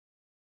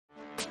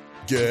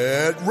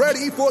Get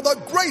ready for the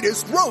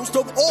greatest roast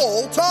of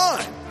all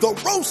time. The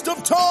Roast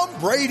of Tom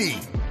Brady.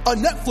 A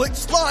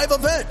Netflix live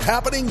event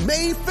happening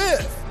May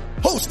 5th.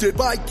 Hosted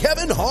by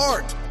Kevin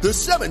Hart. The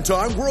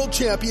 7-time world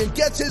champion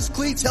gets his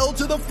cleats held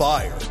to the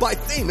fire by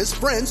famous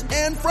friends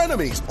and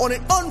frenemies on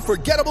an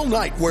unforgettable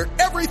night where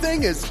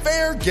everything is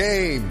fair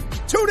game.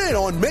 Tune in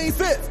on May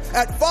 5th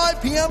at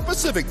 5 p.m.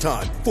 Pacific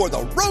time for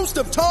the Roast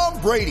of Tom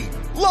Brady.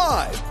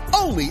 Live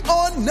only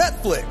on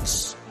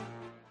Netflix.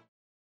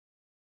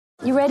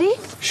 You ready?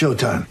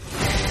 Showtime.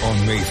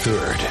 On May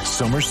 3rd,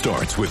 summer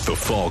starts with The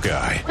Fall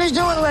Guy. Let's do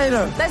it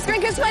later. Let's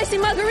drink a spicy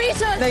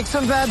margarita. Make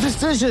some bad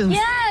decisions.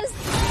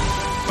 Yes!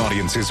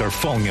 Audiences are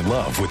falling in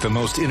love with the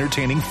most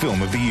entertaining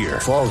film of the year.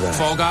 Fall Guy.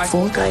 Fall Guy?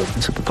 Fall Guy.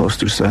 That's what the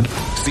poster said.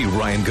 See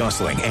Ryan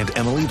Gosling and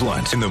Emily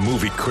Blunt in the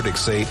movie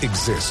critics say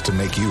exists to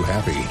make you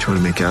happy. Trying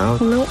to make it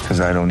out? Nope. Because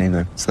I don't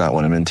either. It's not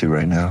what I'm into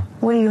right now.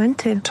 What are you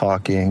into?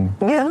 Talking.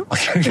 Yeah.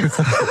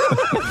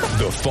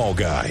 The Fall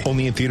Guy.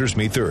 Only in theaters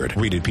May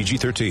 3rd. Rated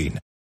PG-13.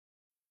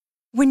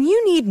 When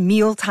you need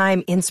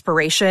mealtime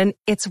inspiration,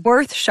 it's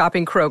worth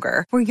shopping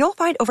Kroger, where you'll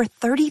find over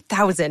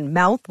 30,000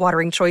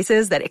 mouth-watering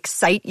choices that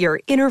excite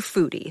your inner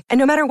foodie. And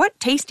no matter what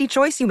tasty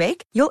choice you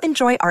make, you'll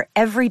enjoy our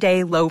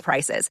everyday low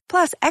prices,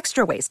 plus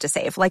extra ways to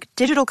save, like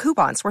digital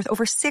coupons worth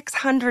over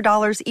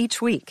 $600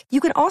 each week. You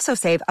can also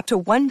save up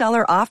to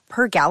 $1 off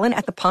per gallon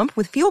at the pump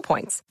with fuel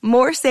points.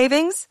 More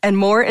savings and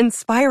more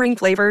inspiring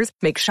flavors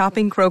make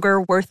shopping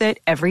Kroger worth it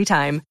every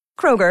time.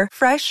 Kroger,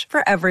 fresh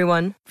for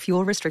everyone.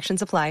 Fuel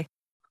restrictions apply.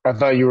 I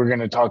thought you were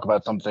going to talk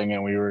about something,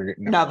 and we were.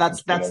 No,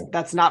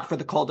 that's not for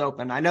the cold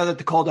open. I know that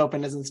the cold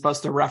open isn't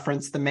supposed to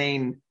reference the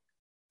main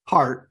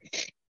part,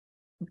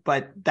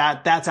 but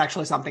that's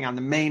actually something on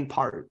the main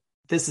part.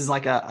 This is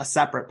like a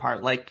separate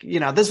part. Like,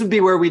 this would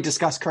be where we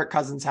discuss Kirk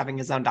Cousins having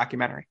his own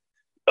documentary.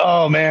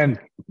 Oh man,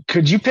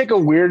 could you pick a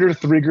weirder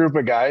three group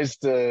of guys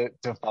to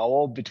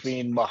follow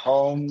between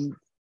Mahomes,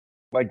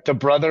 like the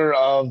brother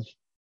of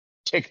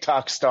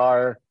TikTok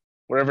star,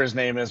 whatever his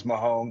name is,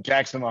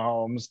 Jackson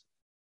Mahomes,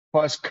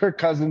 plus Kirk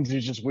Cousins,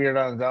 who's just weird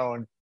on his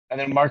own, and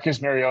then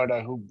Marcus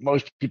Mariota, who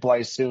most people, I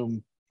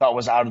assume, thought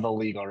was out of the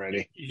league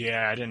already.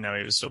 Yeah, I didn't know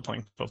he was still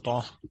playing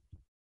football.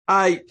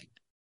 There's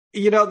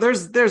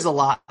a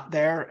lot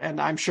there, and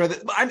I'm sure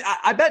that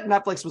I bet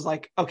Netflix was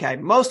like, okay,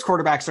 most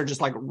quarterbacks are just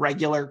like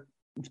regular,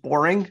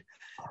 boring,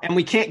 and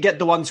we can't get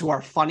the ones who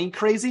are funny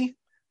crazy.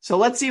 So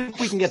let's see if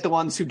we can get the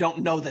ones who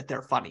don't know that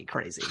they're funny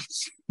crazy.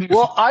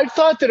 Well, I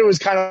thought that it was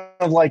kind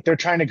of like they're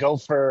trying to go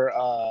for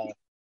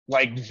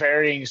like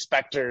varying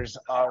specters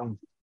of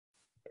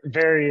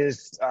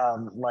various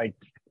like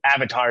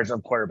avatars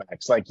of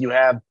quarterbacks. Like you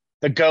have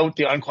the GOAT,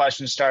 the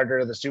unquestioned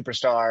starter, the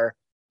superstar.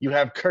 You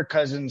have Kirk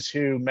Cousins,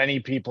 who many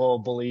people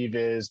believe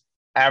is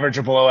average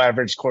or below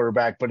average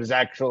quarterback, but is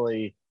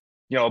actually,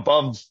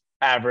 above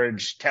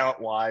average talent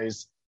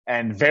wise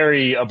and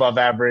very above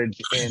average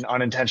in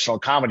unintentional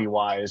comedy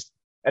wise.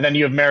 And then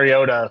you have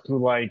Mariota,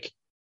 who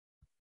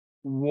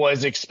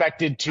was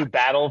expected to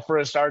battle for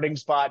a starting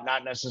spot,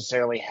 not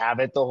necessarily have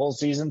it the whole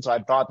season. So I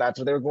thought that's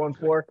what they were going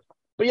for.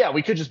 But yeah,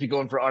 we could just be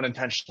going for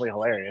unintentionally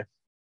hilarious.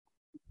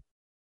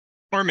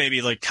 Or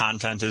maybe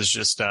content is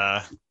just,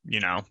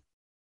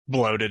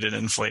 bloated and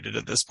inflated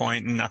at this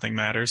point and nothing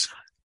matters.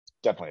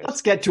 Definitely.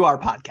 Let's get to our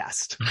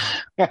podcast.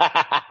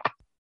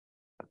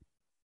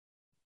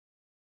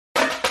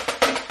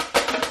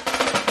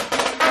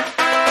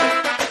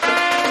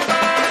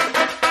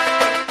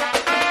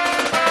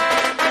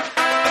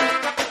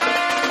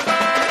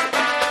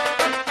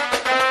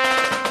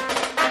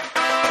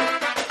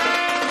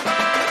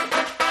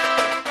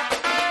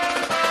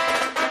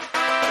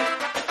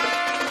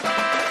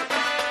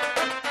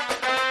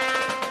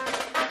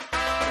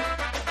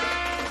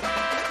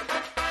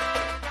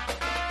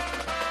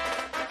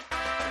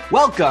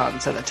 Welcome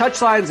to the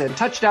Touchlines and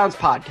Touchdowns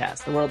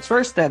podcast, the world's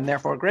first and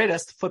therefore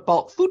greatest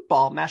football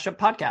mashup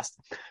podcast,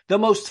 the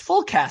most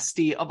full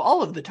casty of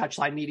all of the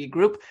Touchline Media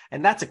Group,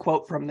 and that's a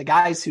quote from the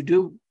guys who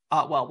do,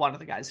 one of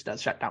the guys who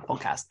does shut down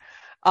Fullcast.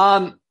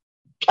 I'm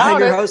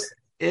your host.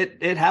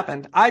 It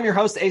happened. I'm your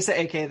host,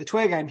 Asa, aka The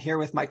Twig. I'm here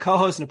with my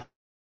co-host,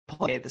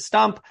 Napoleon, The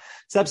Stump.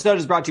 This episode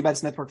is brought to you by the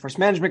Smith Workforce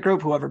Management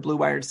Group, whoever Blue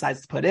Wire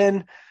decides to put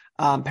in.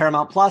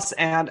 Paramount Plus,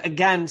 and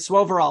again,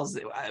 Swoveralls.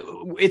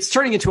 It's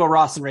turning into a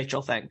Ross and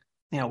Rachel thing.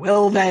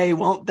 Will they?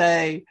 Won't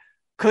they?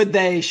 Could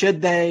they?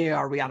 Should they?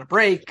 Are we on a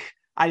break?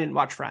 I didn't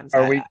watch Friends.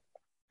 Are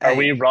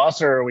we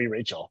Ross or are we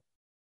Rachel?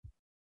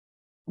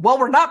 Well,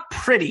 we're not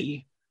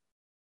pretty,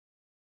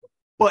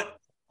 but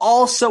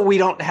also we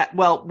don't have.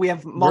 Well, we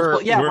have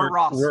multiple. We're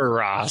Ross. We're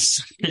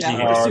Ross.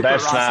 Yeah,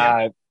 that's Ross,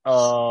 not. yeah.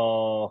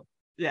 Oh.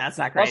 Yeah, it's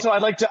not great. Also,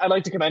 I'd like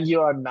to commend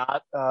you on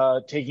not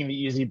taking the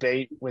easy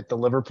bait with the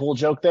Liverpool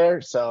joke there.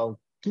 So,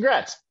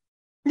 congrats.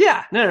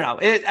 Yeah, no.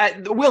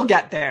 We'll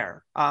get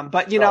there.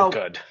 But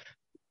good.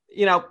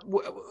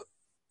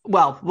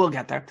 Well, we'll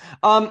get there.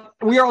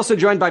 We are also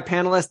joined by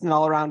panelist and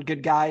all around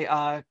good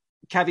guy,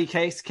 Kevy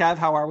Case. Kev,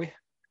 how are we?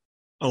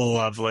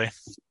 Lovely.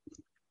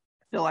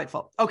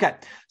 Delightful. Okay.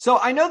 So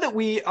I know that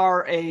we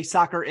are a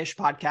soccer-ish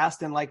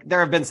podcast, and like there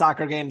have been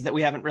soccer games that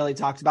we haven't really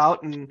talked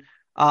about, and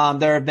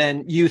there have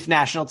been youth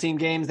national team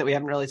games that we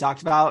haven't really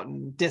talked about,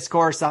 and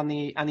discourse on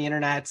the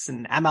internets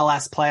and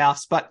MLS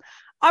playoffs. But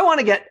I want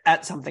to get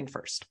at something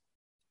first.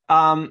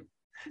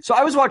 So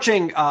I was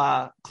watching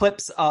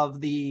clips of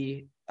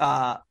the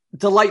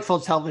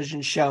delightful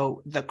television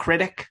show The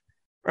Critic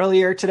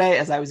earlier today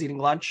as I was eating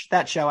lunch.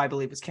 That show, I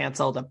believe, was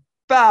canceled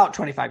about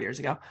 25 years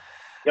ago.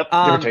 Yep,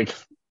 give or take.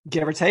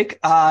 Give or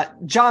take.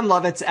 John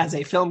Lovitz as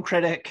a film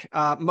critic.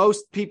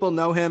 Most people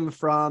know him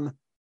from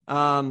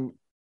the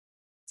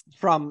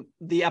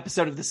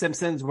episode of The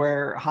Simpsons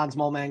where Hans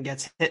Moleman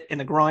gets hit in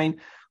the groin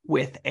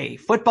with a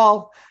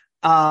football.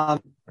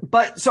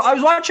 But so I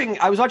was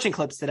watching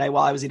clips today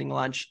while I was eating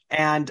lunch,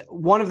 and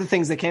one of the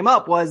things that came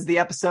up was the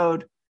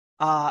episode.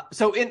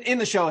 So in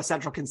the show, a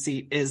central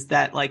conceit is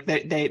that like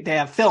they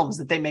have films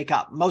that they make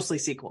up, mostly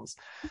sequels.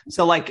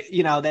 So like,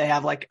 you know, they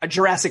have like a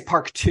Jurassic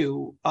Park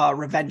 2,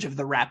 Revenge of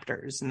the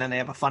Raptors, and then they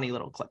have a funny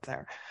little clip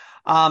there.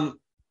 And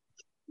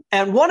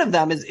one of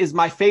them is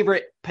my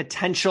favorite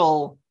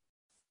potential,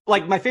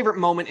 like my favorite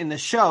moment in the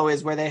show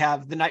is where they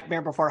have The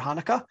Nightmare Before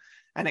Hanukkah,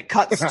 and it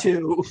cuts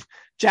to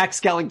Jack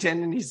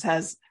Skellington, and he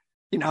says,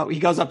 you know, he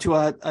goes up to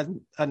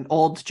an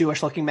old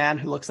Jewish looking man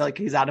who looks like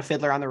he's out of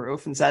Fiddler on the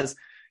Roof and says,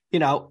 you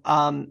know,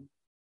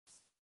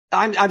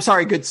 I'm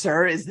sorry, good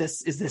sir, is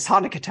this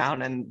Hanukkah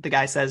town? And the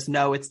guy says,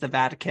 no, it's the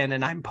Vatican,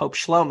 and I'm Pope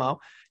Shlomo,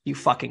 you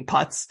fucking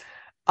putz.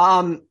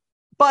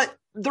 But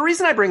the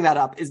reason I bring that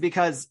up is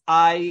because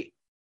I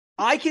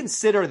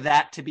consider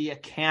that to be a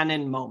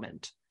canon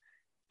moment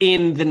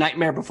in the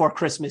Nightmare Before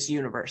Christmas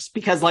universe,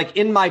 because like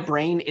in my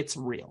brain, it's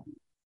real.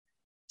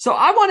 So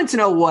I wanted to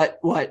know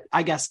what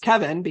I guess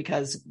Kevin,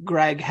 because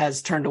Greg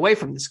has turned away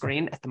from the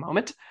screen at the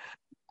moment.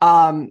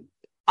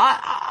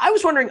 I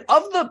was wondering,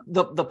 of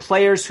the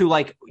players who,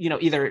 like, you know,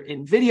 either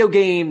in video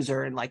games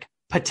or in like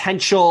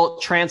potential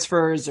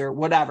transfers or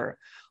whatever,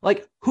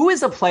 like who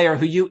is a player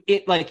who you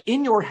like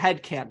in your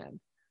head canon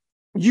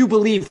you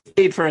believe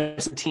played for a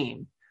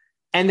team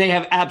and they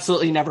have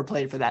absolutely never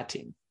played for that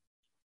team?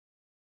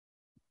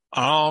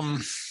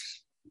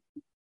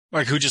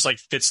 Like who just like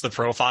fits the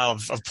profile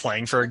of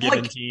playing for a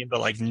given team,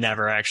 but like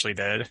never actually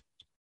did.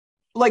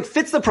 Like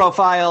fits the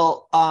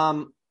profile.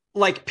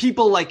 Like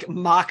people like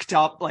mocked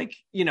up, like,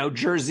 you know,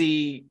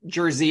 jersey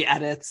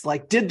edits,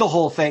 like did the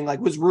whole thing,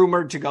 like was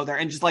rumored to go there,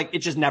 and just like it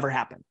just never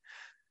happened.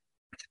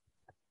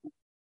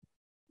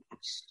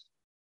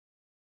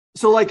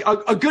 So like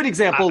a good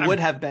example would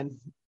have been.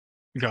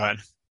 Go ahead.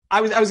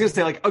 I was gonna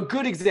say like a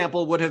good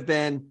example would have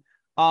been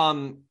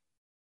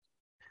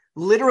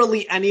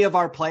literally any of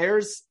our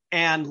players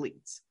and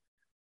Leeds.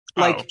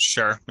 Like,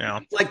 sure,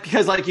 yeah. Like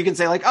because like you can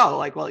say like, oh,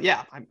 like, well,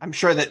 yeah, I'm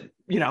sure that,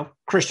 you know,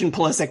 Christian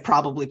Pulisic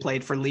probably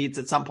played for Leeds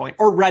at some point,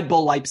 or Red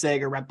Bull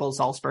Leipzig or Red Bull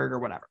Salzburg or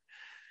whatever.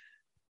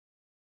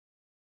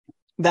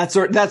 That's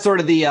sort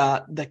of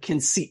the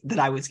conceit that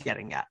I was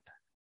getting at.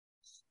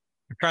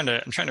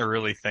 I'm trying to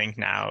really think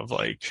now of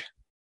like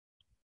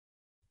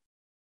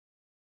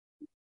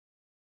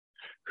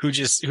who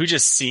just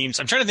seems.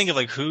 I'm trying to think of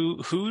like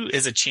who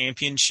is a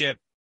championship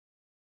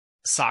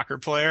soccer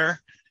player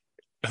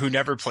who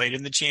never played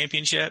in the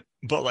championship,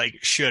 but like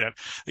should have,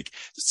 like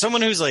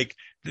someone who's like,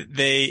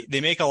 they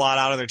make a lot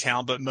out of their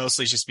talent, but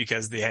mostly just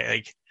because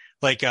they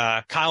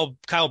Kyle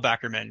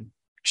Beckerman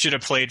should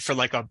have played for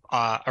like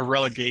a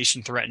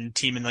relegation threatened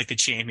team in like the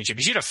championship.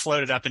 He should have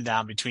floated up and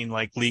down between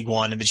like League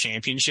One and the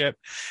championship,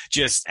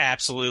 just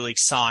absolutely like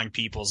sawing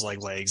people's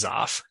like legs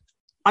off.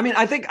 I mean,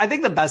 I think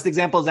the best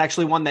example is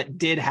actually one that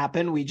did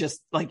happen. We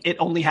just like, it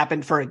only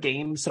happened for a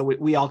game, so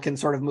we all can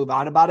sort of move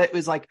on about it. It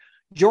was like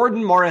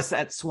Jordan Morris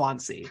at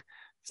Swansea.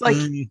 It's like,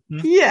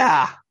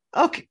 yeah,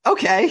 okay.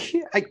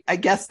 I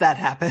guess that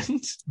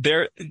happened.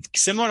 They're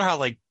similar to how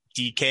like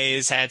DK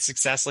has had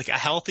success, like a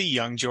healthy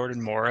young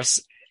Jordan Morris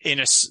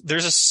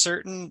there's a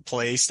certain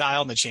play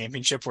style in the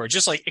championship where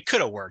just like, it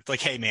could have worked.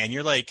 Like, hey man,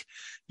 you're like,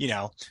 you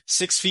know,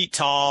 6 feet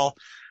tall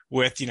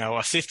with, you know,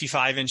 a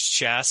 55-inch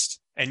chest,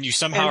 and you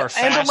somehow are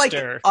faster. And like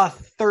a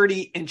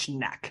 30-inch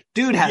neck.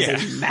 Dude has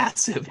a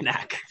massive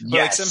neck. But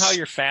like somehow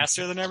you're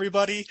faster than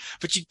everybody,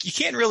 but you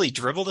can't really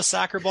dribble the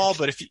soccer ball.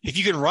 But if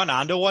you can run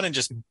onto one and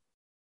just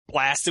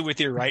blast it with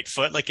your right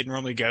foot like it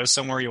normally goes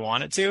somewhere you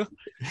want it to,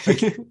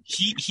 like,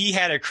 he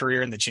had a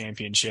career in the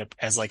championship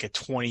as like a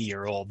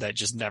 20-year-old that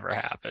just never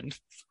happened.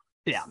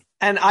 Yeah.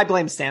 And I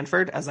blame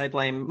Stanford, as I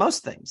blame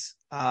most things.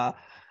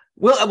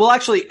 We'll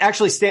actually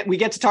we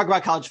get to talk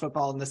about college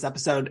football in this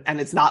episode, and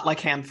it's not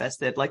like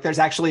ham-fisted. Like there's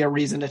actually a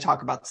reason to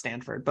talk about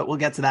Stanford, but we'll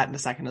get to that in a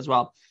second as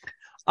well.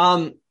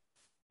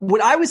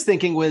 What I was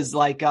thinking was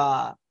like,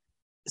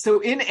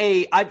 so in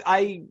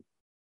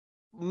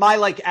my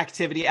like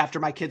activity after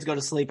my kids go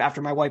to sleep,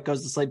 after my wife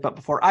goes to sleep, but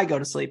before I go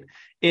to sleep,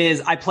 is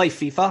I play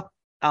FIFA,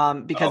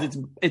 because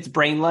it's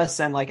brainless,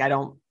 and like I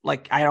don't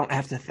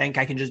have to think,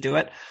 I can just do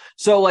it.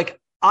 So like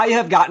I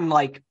have gotten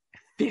like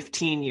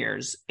 15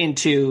 years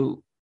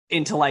into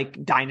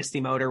like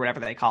dynasty mode or whatever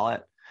they call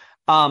it.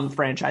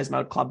 Franchise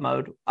mode, club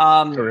mode,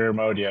 career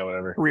mode. Yeah.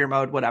 Whatever. Career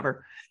mode,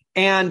 whatever.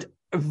 And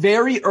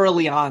very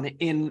early on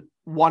in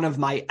one of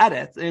my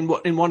edits, in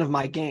one of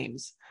my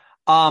games,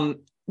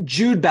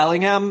 Jude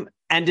Bellingham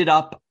ended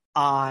up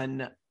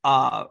on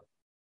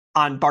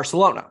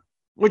Barcelona,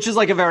 which is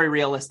like a very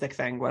realistic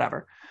thing,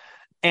 whatever.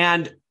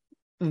 And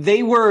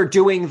they were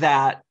doing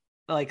that.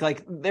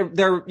 Like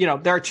there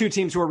are two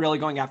teams who are really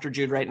going after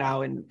Jude right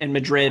now in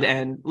Madrid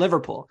and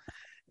Liverpool.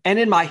 And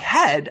in my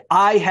head,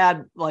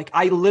 I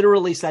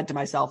literally said to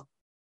myself,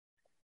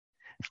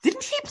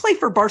 didn't he play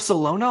for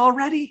Barcelona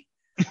already?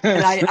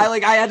 And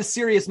I had a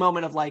serious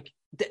moment of like,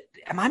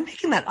 am I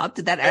making that up?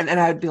 Did that? And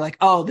I'd be like,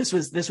 oh, this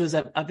was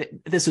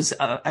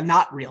a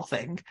not real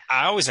thing.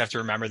 I always have to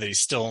remember that he's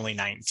still only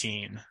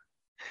 19.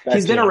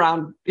 He's been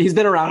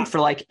around for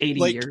like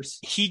 80 years.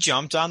 He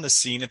jumped on the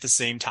scene at the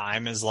same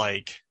time as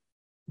like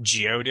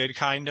Gio did,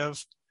 kind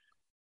of.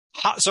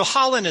 So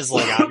Haaland is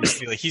like,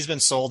 obviously, like he's been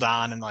sold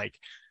on and like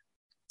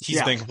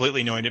he's been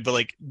completely anointed, but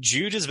like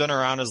Jude has been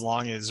around as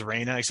long as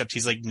Reina, except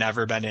he's like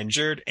never been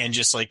injured and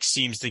just like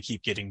seems to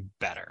keep getting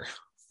better.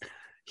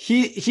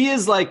 He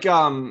is like,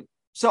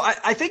 so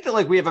I think that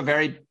like we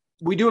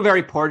do a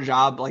very poor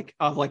job like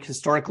of like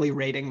historically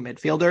rating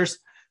midfielders,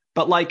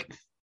 but like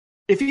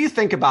if you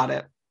think about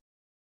it,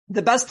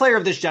 the best player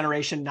of this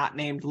generation, not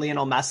named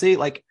Lionel Messi,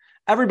 like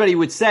everybody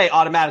would say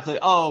automatically,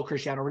 oh,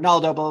 Cristiano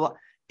Ronaldo, blah, blah, blah.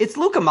 It's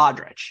Luka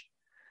Modric.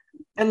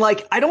 And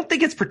like, I don't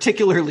think it's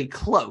particularly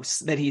close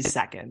that he's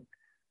second.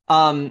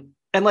 And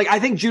like, I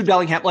think Jude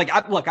Bellingham, like,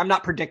 I'm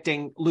not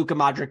predicting Luka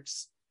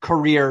Modric's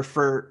career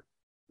for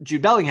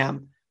Jude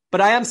Bellingham,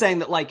 but I am saying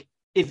that like,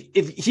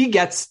 if he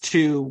gets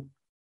to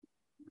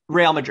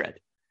Real Madrid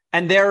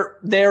and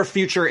their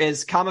future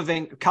is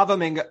Camavinga,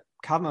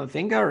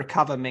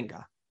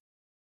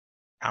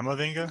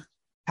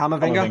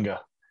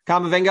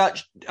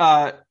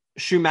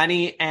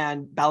 Tchouaméni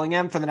and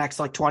Bellingham for the next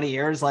like 20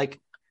 years, like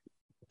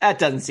that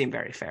doesn't seem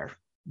very fair.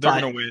 They're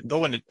going to win.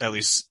 They'll win at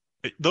least.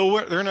 They're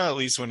going to at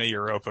least win a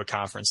Europa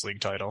Conference League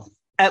title.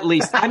 At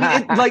least, I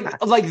mean,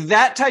 like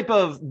that type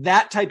of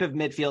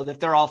midfield, if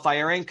they're all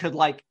firing, could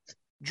like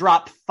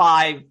drop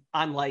 5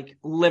 on like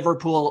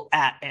Liverpool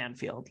at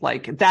Anfield.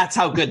 Like that's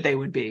how good they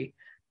would be.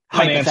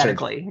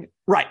 Hypothetically,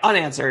 right?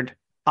 Unanswered.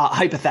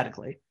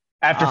 Hypothetically,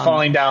 after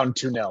falling down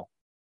 2-0.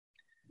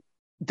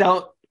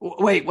 Don't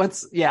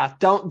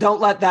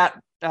let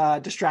that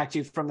distract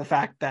you from the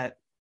fact that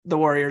the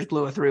Warriors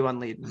blew a 3-1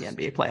 lead in the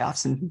NBA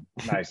playoffs in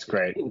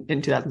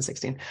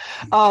 2016.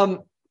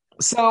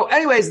 So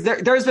anyways,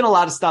 there's been a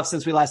lot of stuff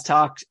since we last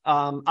talked.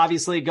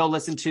 Obviously go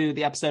listen to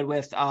the episode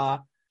with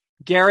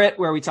Garrett,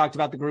 where we talked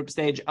about the group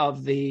stage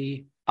of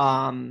the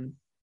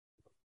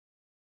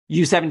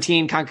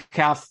U17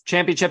 CONCACAF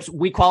championships.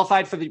 We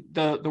qualified for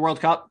the World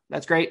Cup.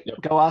 That's great.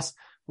 Yep. Go us.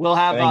 We'll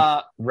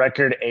have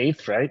record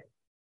 8th, right?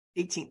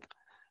 18th.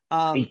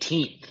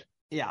 18th.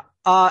 Yeah.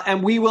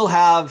 And we will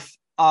have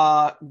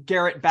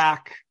Garrett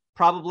back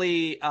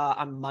probably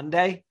on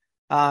Monday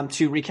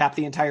to recap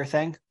the entire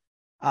thing,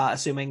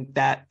 assuming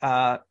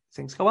that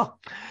things go well.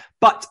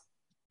 But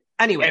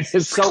anyway, as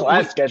his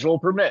class schedule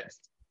permits.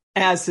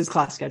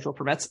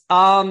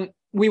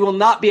 We will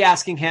not be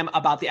asking him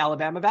about the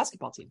Alabama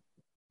basketball team.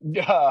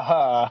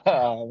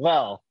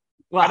 Well,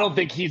 I don't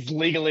think he's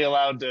legally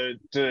allowed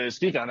to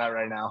speak on that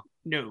right now.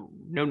 No.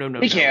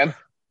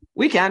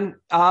 We can,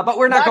 but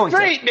we're not going to.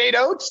 Not great, Nate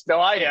Oates. No,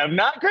 I am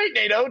not great,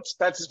 Nate Oates.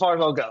 That's as far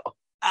as I'll go.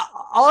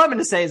 All I'm going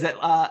to say is that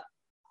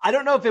I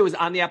don't know if it was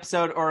on the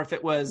episode or if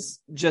it was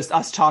just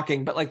us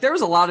talking, but like there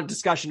was a lot of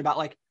discussion about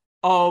like,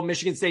 oh,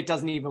 Michigan State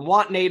doesn't even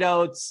want Nate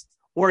Oates,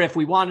 or if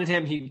we wanted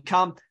him, he'd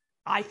come.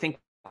 I think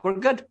we're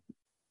good.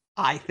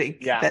 I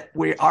think that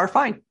we are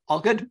fine.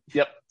 All good.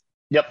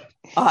 Yep.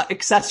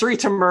 Accessory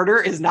to murder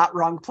is not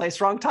wrong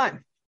place, wrong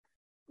time.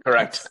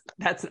 Correct.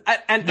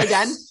 And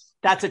again,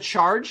 that's a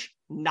charge,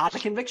 not a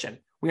conviction.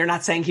 We are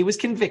not saying he was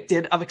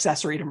convicted of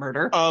accessory to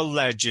murder.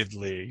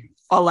 Allegedly.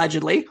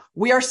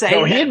 We are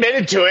saying he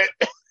admitted to it.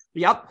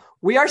 Yep.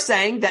 We are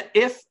saying that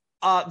if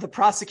the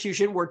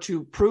prosecution were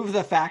to prove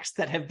the facts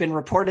that have been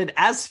reported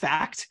as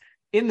fact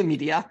in the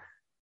media,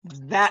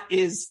 that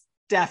is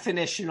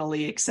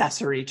definitionally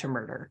accessory to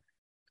murder.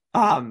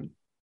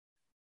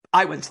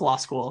 I went to law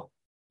school.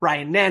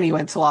 Ryan Nanny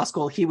went to law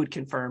school. He would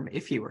confirm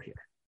if he were here.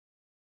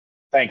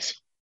 Thanks.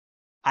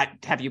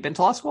 Have you been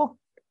to law school?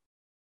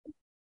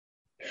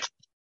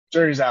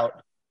 Jury's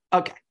out.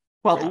 Okay.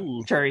 Well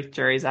done.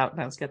 Jury's out.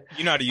 That was good.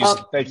 You know how to use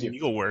thank you.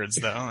 legal words,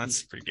 though.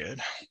 That's pretty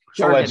good.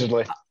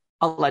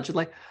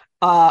 Allegedly.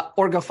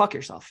 Or go fuck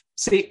yourself.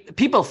 See,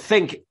 people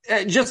think,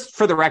 just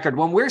for the record,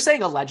 when we're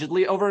saying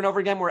allegedly over and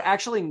over again, we're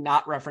actually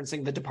not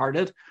referencing The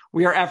Departed.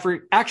 We are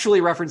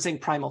actually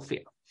referencing Primal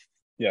Fear.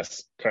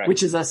 Yes, correct.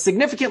 Which is a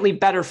significantly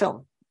better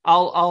film.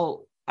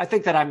 I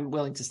think that I'm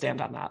willing to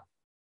stand on that.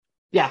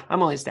 Yeah,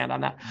 I'm willing to stand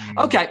on that.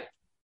 Okay.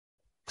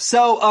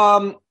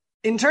 So,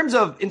 in terms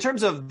of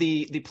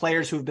the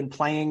players who have been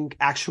playing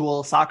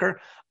actual soccer,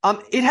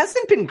 it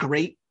hasn't been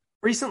great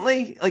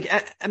recently. Like,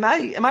 am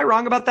I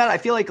wrong about that? I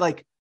feel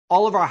like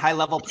all of our high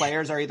level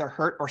players are either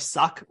hurt or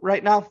suck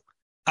right now.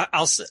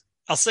 I'll say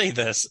I'll say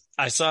this.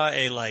 I saw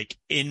a like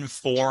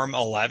in-form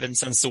 11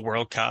 since the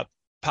World Cup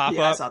pop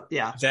Yeah, up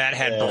yeah. that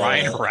had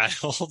Brian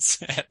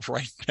Reynolds at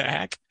right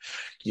back.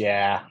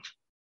 Yeah.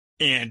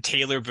 And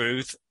Taylor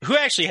Booth, who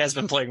actually has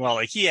been playing well.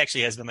 Like he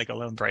actually has been like a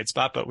lone bright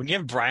spot. But when you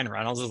have Brian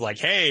Reynolds, it's like,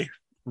 hey,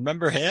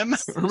 remember him?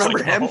 Remember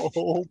like, him?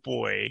 Oh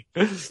boy.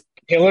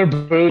 Taylor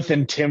Booth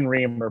and Tim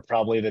Ream are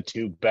probably the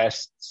two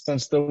best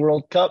since the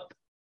World Cup.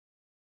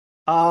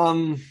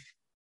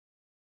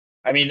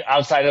 I mean,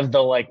 outside of the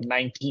like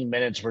 19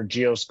 minutes where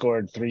Gio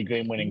scored 3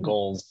 game-winning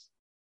goals,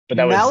 but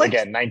that was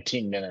again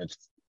 19 minutes.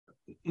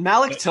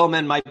 Malik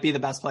Tillman might be the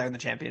best player in the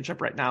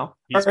championship right now,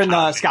 He's or in the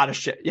popping.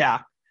 Scottish.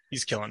 Yeah,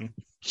 He's killing.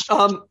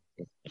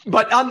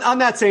 But on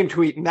that same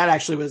tweet, and that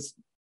actually was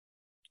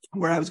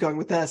where I was going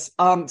with this.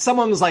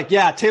 Someone was like,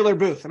 "Yeah, Taylor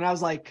Booth," and I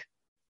was like,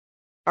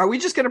 "Are we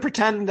just going to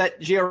pretend that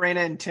Gio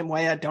Reyna and Tim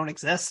Weah don't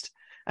exist?"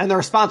 And the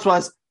response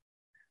was,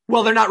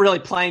 well, they're not really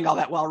playing all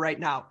that well right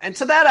now. And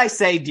to that I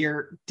say,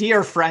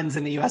 dear friends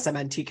in the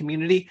USMNT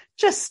community,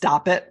 just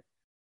stop it.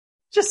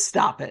 Just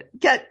stop it.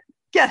 Get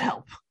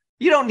help.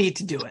 You don't need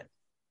to do it.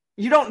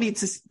 You don't need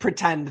to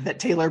pretend that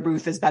Taylor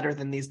Booth is better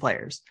than these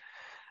players.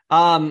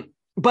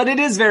 But it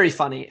is very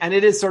funny. And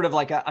it is sort of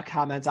like a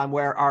comment on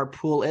where our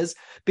pool is,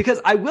 because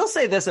I will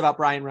say this about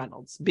Brian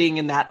Reynolds being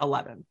in that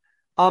 11.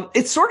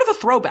 It's sort of a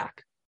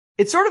throwback.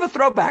 It's sort of a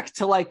throwback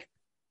to like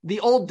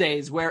the old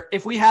days where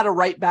if we had a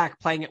right back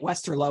playing at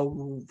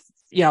Westerlo,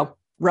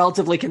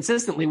 relatively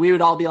consistently, we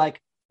would all be like,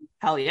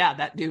 hell yeah,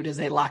 that dude is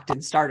a locked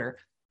in starter.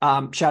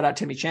 Shout out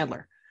Timmy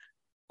Chandler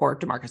or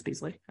DeMarcus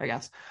Beasley, I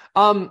guess.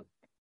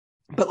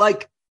 But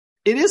like,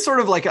 it is sort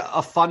of like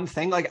a fun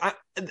thing. Like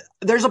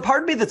there's a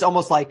part of me that's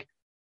almost like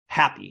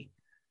happy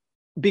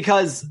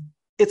because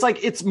it's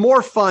like, it's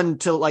more fun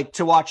to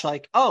watch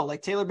like, oh,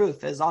 like Taylor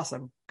Booth is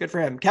awesome. Good for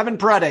him. Kevin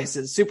Paredes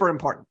is super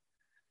important.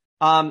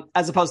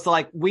 As opposed to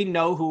like, we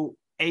know who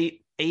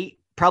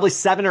probably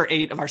 7 or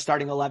 8 of our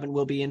starting 11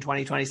 will be in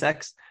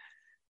 2026.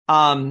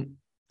 Like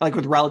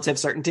with relative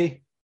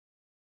certainty.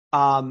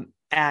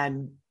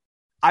 And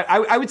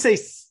I would say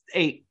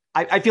 8.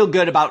 I feel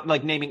good about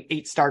like naming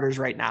 8 starters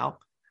right now.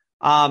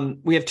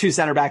 We have 2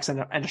 center backs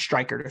and a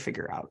striker to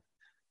figure out.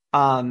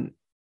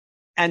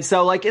 And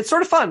so like, it's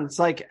sort of fun. It's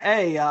like,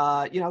 hey,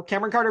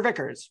 Cameron Carter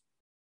Vickers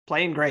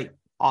playing great.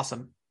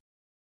 Awesome.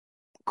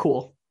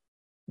 Cool.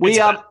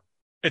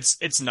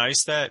 It's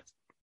nice that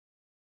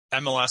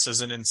MLS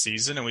isn't in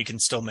season and we can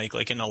still make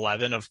like an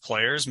 11 of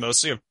players,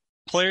 mostly of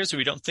players who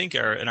we don't think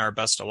are in our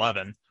best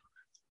 11.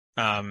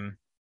 It's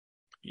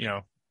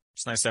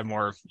nice to have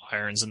more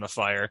irons in the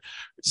fire.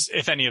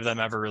 If any of them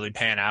ever really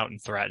pan out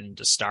and threaten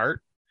to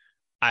start,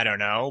 I don't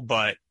know,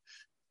 but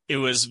it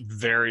was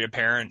very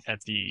apparent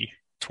at the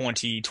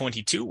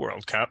 2022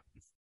 World Cup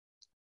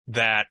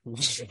that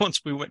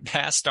once we went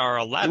past our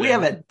 11, we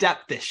have a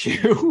depth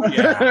issue.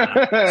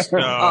 Yeah.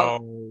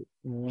 So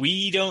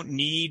we don't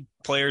need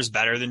players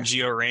better than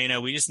Gio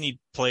Reyna. We just need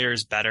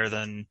players better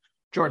than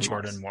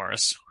Jordan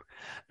Morris.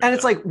 And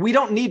it's like, we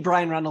don't need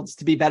Brian Reynolds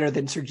to be better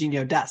than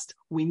Serginho Dest.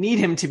 We need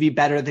him to be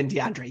better than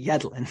DeAndre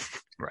Yedlin.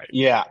 Right.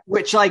 Yeah.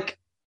 Which like,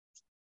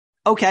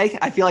 okay,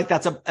 I feel like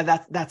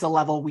that's a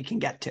level we can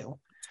get to.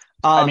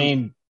 I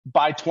mean,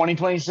 by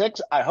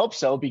 2026, I hope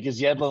so,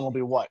 because Yedlin will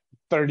be what?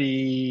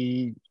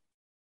 30,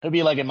 he'll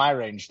be like in my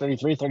range,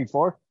 33,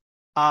 34.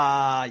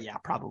 Yeah,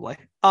 probably.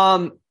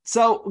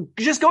 So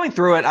just going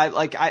through it, I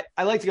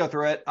like to go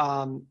through it.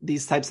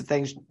 These types of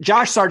things.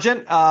 Josh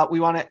Sargent, we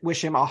want to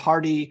wish him a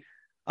hearty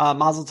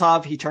Mazel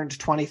Tov. He turned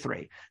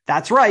 23.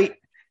 That's right.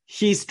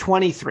 He's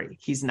 23.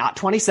 He's not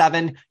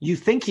 27. You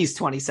think he's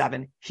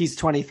 27. He's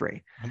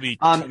 23. He'll be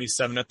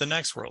 27 at the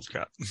next World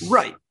Cup.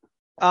 Right.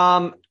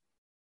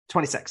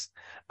 26.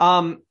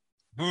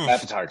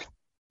 That's hard.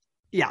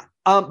 Yeah.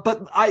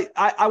 But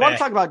I want to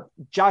talk about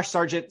Josh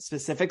Sargent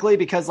specifically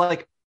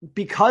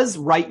because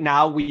right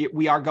now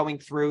we are going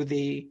through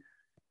the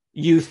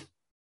youth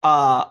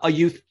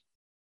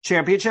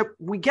championship.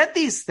 We get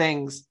these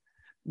things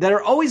that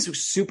are always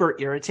super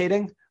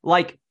irritating.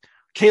 Like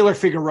Kaylor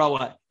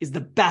Figueroa is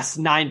the best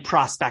 9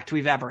 prospect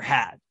we've ever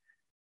had.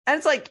 And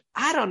it's like,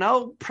 I don't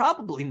know,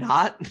 probably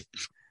not.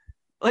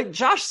 Like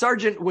Josh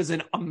Sargent was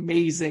an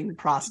amazing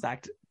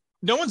prospect.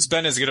 No one's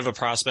been as good of a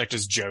prospect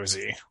as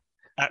Josie.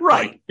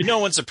 Right. No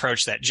one's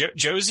approached that.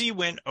 Josie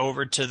went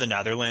over to the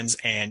Netherlands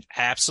and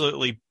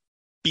absolutely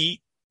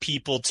beat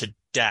people to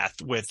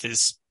death with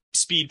his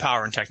speed,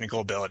 power, and technical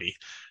ability.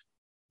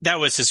 That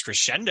was his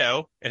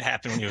crescendo. It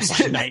happened when he was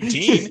like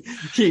 19.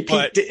 He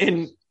peaked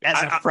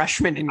as a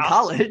freshman in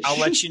college. I'll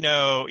let you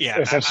know. Yeah.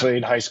 Essentially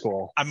in high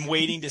school. I'm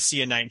waiting to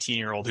see a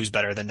 19-year-old who's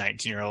better than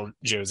 19-year-old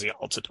Josie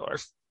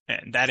Altidore.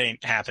 And that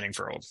ain't happening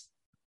for old.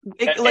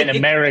 An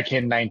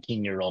American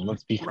 19-year-old.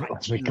 Let's be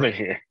clear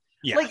here.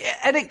 Yeah.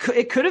 And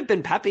it could have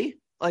been Pepe,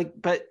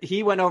 but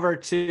he went over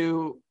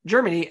to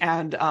Germany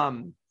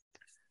and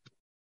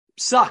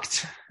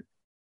sucked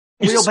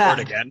real bad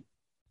again.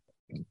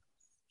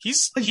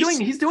 He's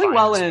doing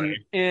well at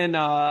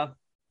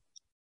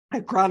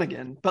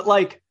Groningen,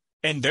 but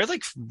and they're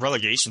like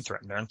relegation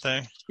threatened, aren't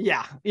they?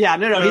 Yeah.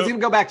 No. He's gonna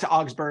go back to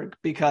Augsburg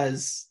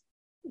because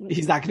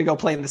He's not going to go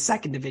play in the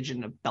second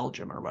division of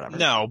Belgium or whatever.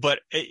 No, but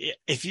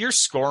if you're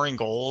scoring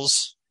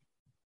goals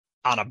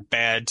on a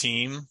bad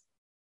team,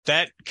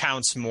 that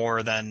counts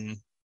more than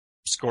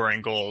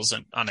scoring goals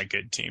on a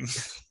good team.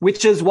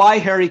 Which is why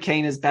Harry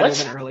Kane is better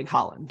than Erling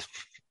Haaland.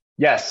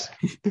 Yes.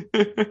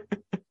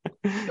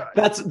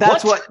 That's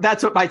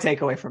what my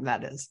takeaway from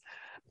that is.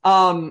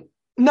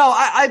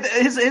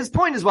 His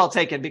point is well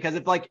taken, because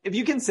if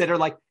you consider,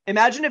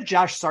 imagine if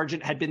Josh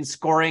Sargent had been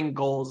scoring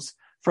goals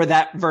for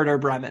that Werder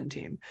Bremen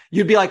team,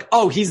 you'd be like,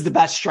 oh, he's the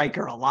best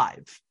striker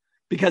alive,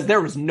 because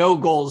there was no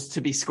goals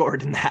to be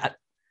scored in that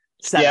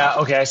setup. Yeah.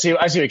 Okay. I see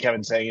what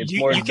Kevin's saying. It's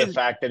more the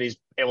fact that he's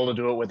able to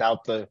do it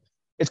without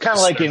it's kind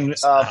of like in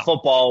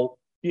football.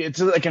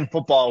 It's like in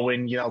football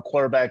when,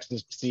 quarterbacks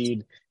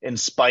succeed in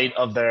spite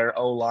of their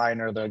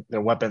O-line or their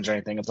weapons or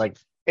anything. It's like,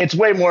 it's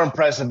way more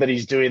impressive that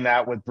he's doing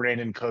that with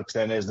Brandon Cooks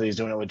than is that he's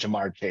doing it with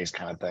Jamar Chase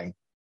kind of thing.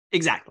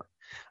 Exactly.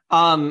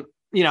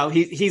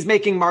 He's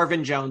making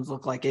Marvin Jones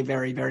look like a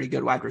very, very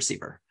good wide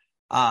receiver,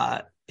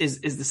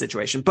 is the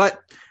situation. But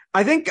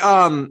I think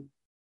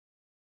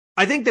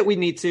that we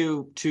need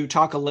to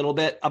talk a little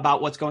bit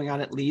about what's going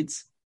on at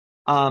Leeds,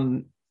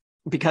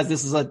 because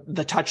this is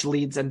the Touch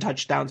Leeds and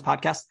Touchdowns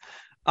podcast.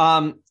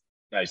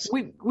 Nice.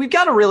 We've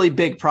got a really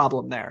big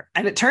problem there.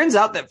 And it turns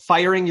out that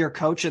firing your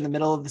coach in the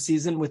middle of the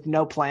season with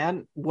no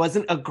plan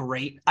wasn't a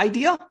great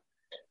idea.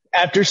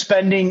 After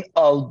spending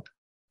a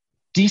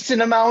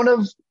decent amount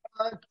of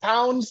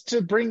pounds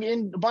to bring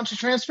in a bunch of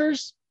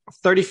transfers?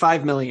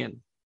 35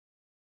 million.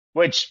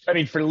 Which, I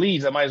mean, for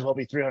Leeds, that might as well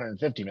be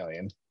 350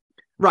 million.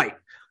 Right.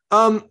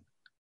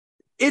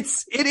 It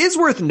is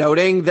worth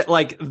noting that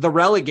the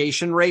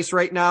relegation race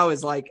right now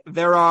is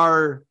there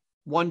are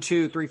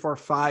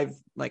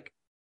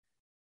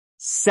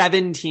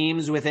 7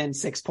 teams within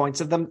 6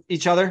 points of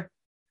each other.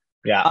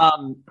 Yeah.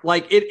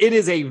 It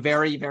is a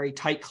very, very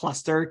tight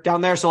cluster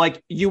down there. So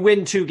you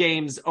win 2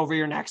 games over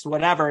your next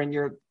whatever, and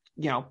you're,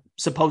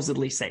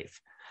 supposedly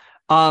safe.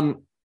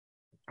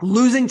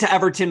 Losing to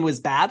Everton was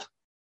bad.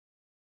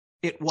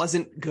 It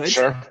wasn't good.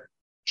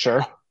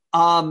 Sure.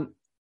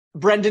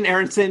 Brendan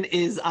Aronson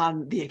is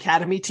on the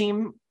academy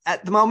team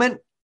at the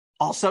moment.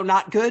 Also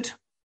not good.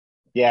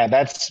 Yeah,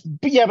 but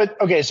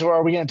okay. So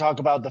are we going to talk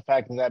about the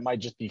fact that might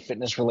just be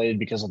fitness related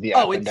because of the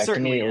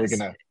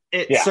appendectomy?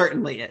 It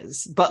certainly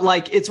is. But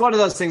it's one of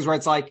those things where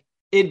it's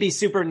it'd be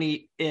super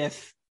neat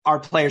if our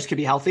players could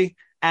be healthy.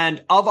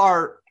 And of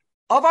our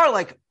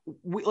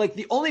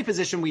the only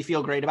position we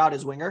feel great about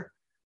is winger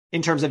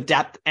in terms of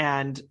depth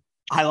and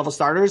high level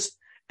starters.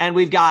 And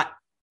we've got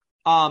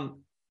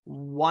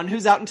one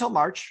who's out until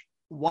March,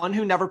 one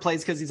who never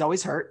plays because he's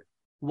always hurt,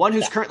 one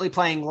who's currently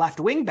playing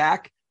left wing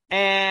back,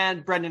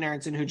 and Brendan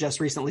Aronson, who just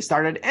recently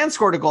started and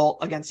scored a goal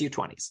against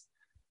U20s.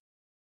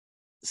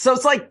 So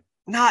it's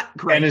not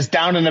great. And is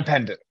down an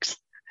appendix.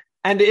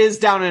 And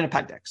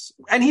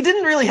he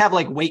didn't really have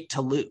weight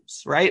to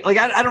lose, right?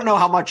 I don't know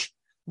how much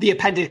the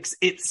appendix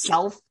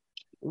itself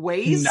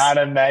weighs. Not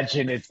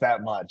imagine it's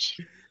that much.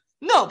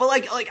 No, but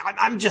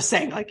I'm just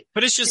saying,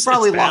 but it's just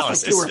probably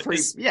lost 2 or 3.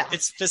 Yeah,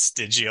 it's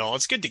vestigial.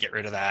 It's good to get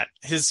rid of that.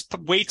 His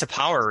weight to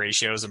power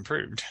ratio has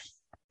improved.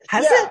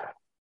 Has it?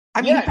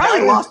 I mean, he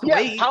probably lost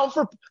weight. Pound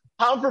for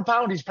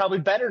pound, he's probably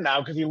better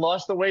now because he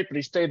lost the weight, but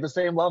he stayed the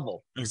same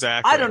level.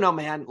 Exactly. I don't know,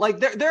 man.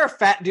 There are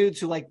fat dudes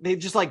who they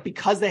just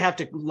because they have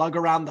to lug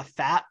around the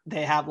fat,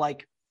 they have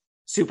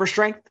super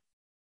strength.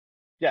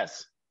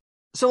 Yes.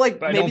 So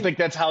but I don't think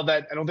that's how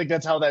that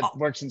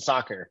works in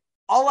soccer.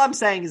 All I'm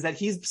saying is that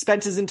he's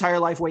spent his entire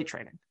life weight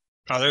training.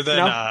 Other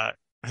than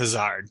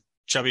Hazard,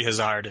 chubby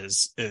Hazard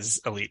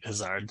is elite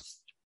Hazard.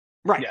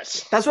 Right.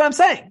 Yes. That's what I'm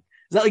saying.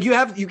 Is that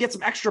you get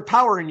some extra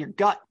power in your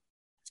gut.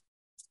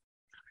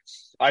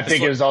 I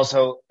think it was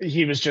also,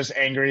 he was just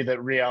angry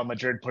that Real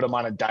Madrid put him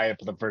on a diet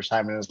for the first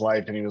time in his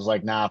life. And he was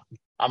like, nah,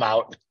 I'm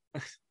out.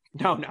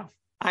 No,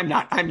 I'm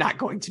not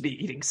going to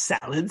be eating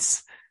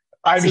salads.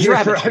 I'm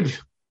here for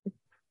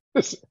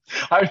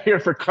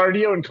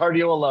cardio and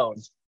cardio alone.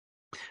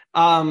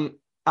 I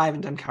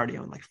haven't done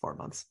cardio in 4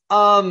 months.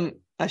 I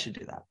should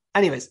do that.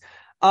 Anyways.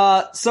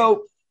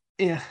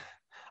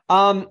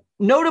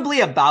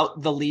 Notably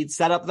about the lead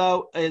setup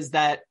though, is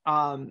that,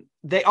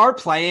 they are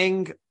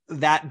playing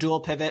that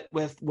dual pivot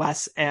with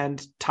Wes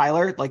and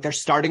Tyler. They're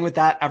starting with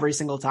that every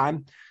single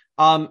time.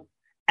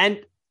 And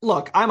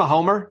look, I'm a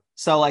homer.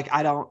 So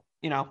I don't,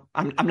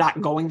 I'm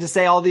not going to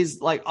say all these,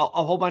 a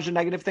whole bunch of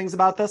negative things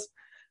about this.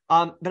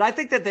 But I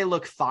think that they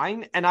look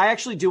fine. And I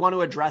actually do want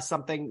to address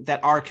something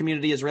that our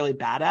community is really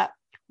bad at,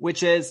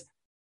 which is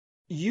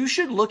you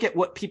should look at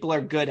what people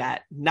are good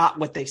at, not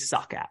what they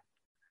suck at.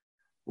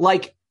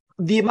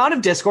 The amount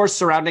of discourse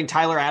surrounding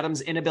Tyler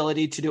Adams'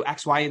 inability to do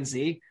X, Y, and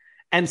Z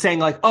and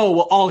saying oh,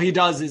 well, all he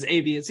does is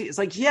A, B, and C. It's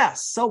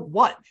yes, so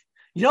what?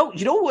 You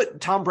know what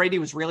Tom Brady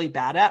was really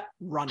bad at?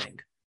 Running.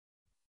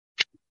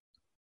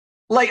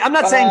 I'm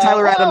not saying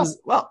Tyler Adams.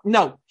 Well,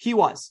 no, he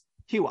was.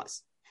 He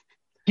was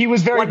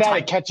very bad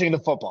at catching the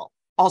football.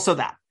 Also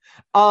that.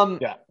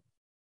 Yeah.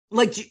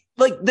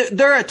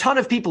 There are a ton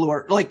of people who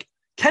are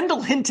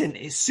Kendall Hinton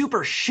is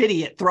super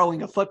shitty at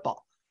throwing a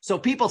football. So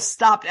people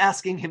stopped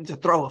asking him to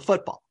throw a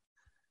football.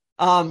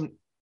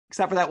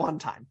 Except for that one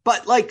time.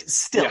 But like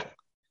still.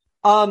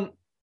 Yeah.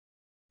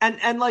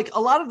 And like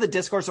a lot of the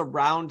discourse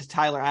around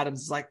Tyler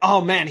Adams is like,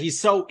 oh man, he's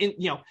so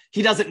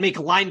he doesn't make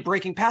line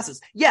breaking passes.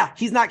 Yeah,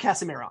 he's not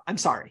Casemiro. I'm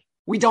sorry.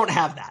 We don't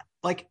have that.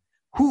 Like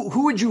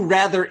who would you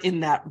rather in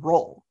that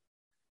role?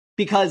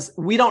 Because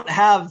we don't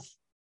have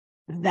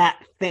that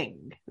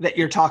thing that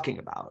you're talking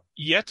about.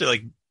 You have to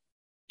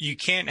you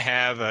can't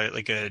have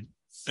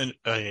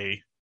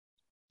a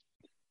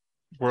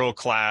world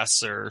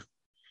class or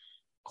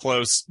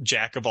close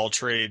jack of all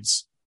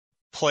trades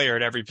player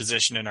at every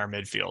position in our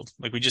midfield.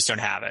 Like we just don't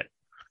have it.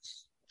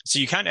 So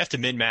you kind of have to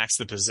min-max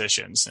the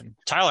positions. And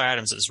Tyler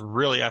Adams is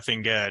really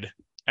effing good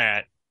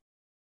at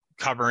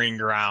covering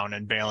ground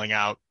and bailing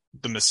out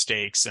the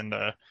mistakes and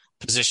the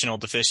positional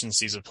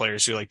deficiencies of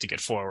players who like to get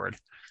forward.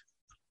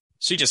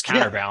 So you just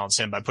counterbalance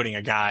him by putting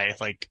a guy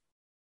like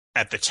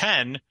at the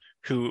 10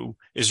 who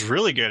is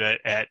really good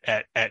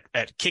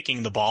at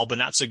kicking the ball, but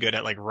not so good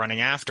at like running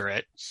after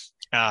it.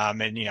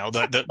 And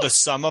the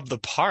sum of the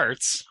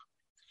parts,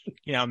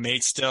 may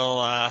still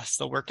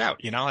work out.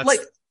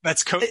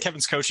 That's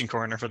Kevin's coaching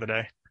corner for the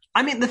day.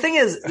 I mean, the thing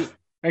is,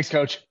 thanks,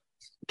 Coach.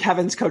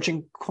 Kevin's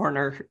coaching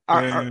corner.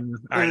 All right,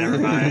 never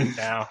mind.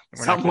 Now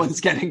someone's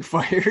getting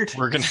fired.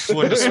 We're gonna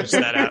switch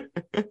that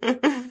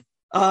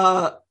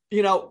out.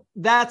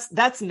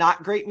 That's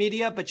not great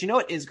media, but you know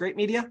what is great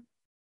media?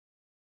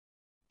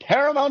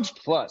 Paramount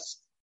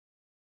Plus.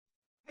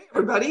 Hey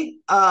everybody,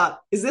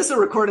 is this a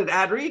recorded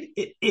ad read?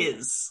 It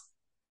is.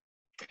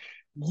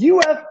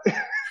 God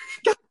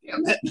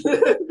damn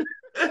it.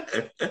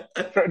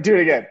 Do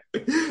it again.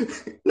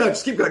 No,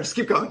 just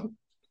keep going.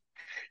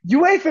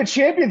 UEFA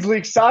Champions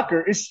League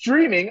Soccer is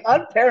streaming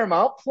on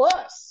Paramount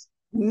Plus.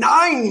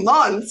 9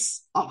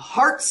 months of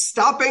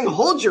heart-stopping,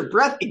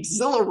 hold-your-breath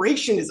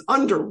exhilaration is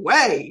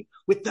underway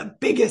with the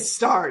biggest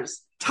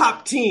stars,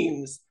 top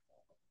teams,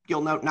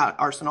 you'll note not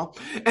Arsenal,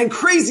 and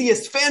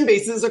craziest fan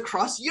bases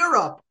across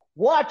Europe.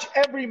 Watch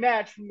every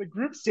match from the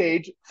group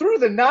stage through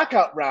the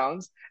knockout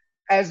rounds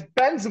as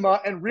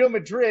Benzema and Real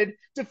Madrid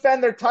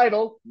defend their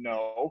title,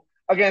 no.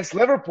 Against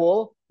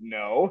Liverpool,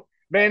 no.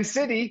 Man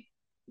City,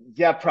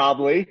 yeah,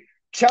 probably.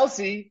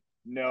 Chelsea,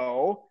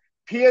 no.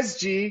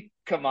 PSG,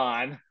 come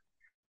on.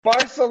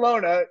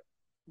 Barcelona,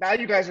 now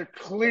you guys are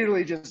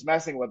clearly just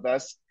messing with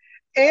us.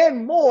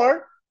 And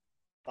more,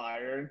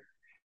 Bayern,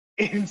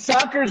 in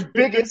soccer's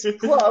biggest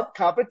club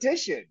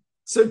competition.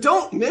 So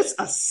don't miss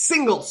a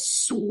single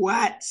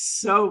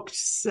sweat-soaked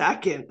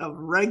second of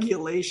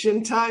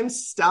regulation time,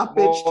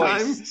 stoppage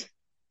time,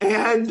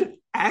 and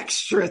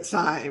extra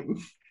time.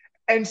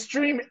 And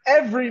stream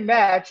every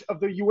match of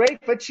the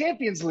UEFA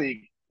Champions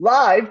League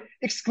live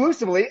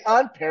exclusively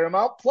on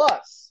Paramount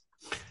Plus.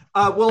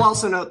 We'll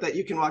also note that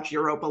you can watch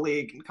Europa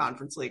League and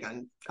Conference League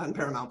on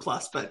Paramount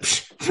Plus,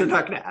 but they're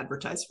not going to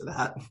advertise for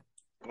that.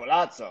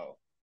 Golazo.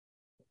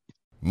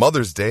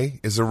 Mother's Day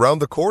is around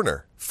the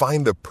corner.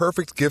 Find the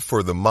perfect gift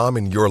for the mom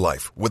in your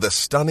life with a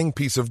stunning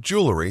piece of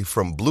jewelry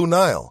from Blue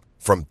Nile.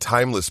 From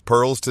timeless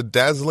pearls to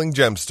dazzling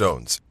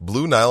gemstones,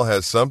 Blue Nile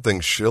has something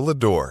she'll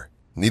adore.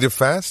 Need it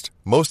fast?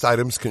 Most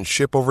items can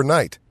ship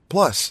overnight.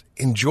 Plus,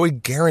 enjoy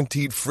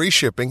guaranteed free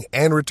shipping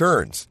and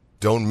returns.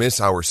 Don't miss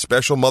our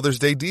special Mother's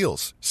Day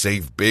deals.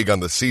 Save big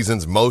on the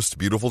season's most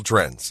beautiful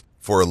trends.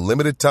 For a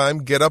limited time,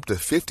 get up to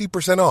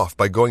 50% off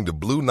by going to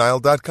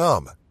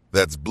BlueNile.com.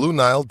 That's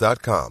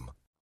BlueNile.com.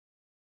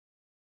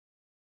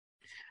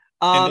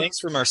 And thanks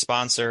from our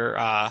sponsor,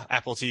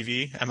 Apple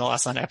TV,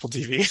 MLS on Apple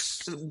TV.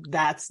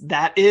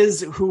 That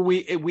is who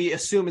we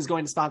assume is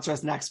going to sponsor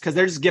us next because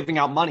they're just giving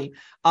out money.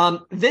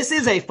 This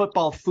is a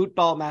football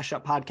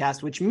mashup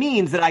podcast, which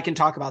means that I can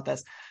talk about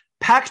this.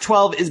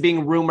 Pac-12 is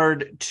being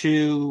rumored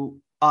to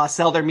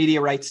sell their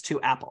media rights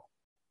to Apple,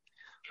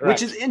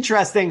 Correct. Which is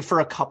interesting for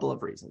a couple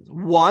of reasons.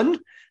 One,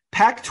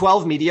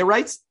 Pac-12 media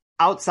rights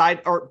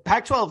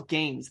Pac-12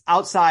 games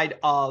outside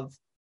of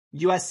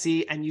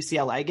USC and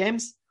UCLA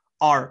games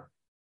are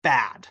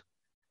bad,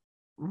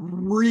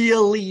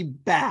 really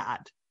bad.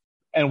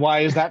 And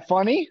why is that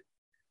funny?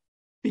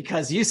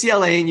 Because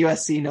UCLA and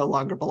USC no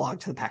longer belong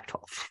to the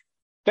Pac-12.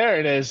 There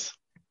it is.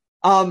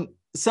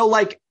 So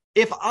like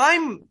if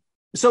I'm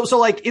so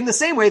like in the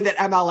same way that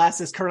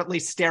MLS is currently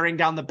staring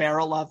down the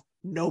barrel of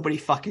nobody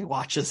fucking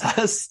watches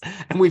us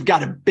and we've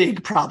got a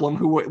big problem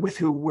with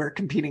who we're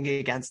competing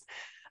against.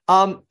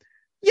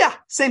 Yeah,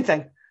 same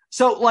thing.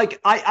 So like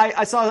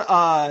I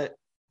saw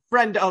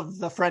friend of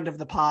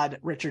the pod,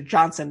 Richard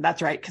Johnson.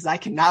 That's right, because I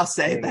can now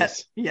say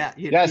that. Yeah,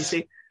 you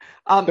see.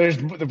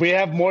 We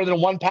have more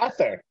than one path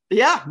there.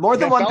 Yeah, more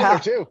than one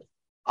path too.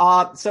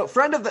 So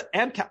friend of the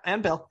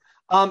and Bill,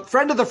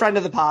 friend of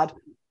the pod,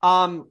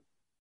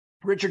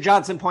 Richard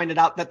Johnson pointed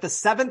out that the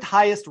 7th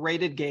highest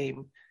rated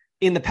game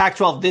in the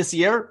Pac-12 this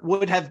year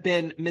would have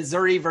been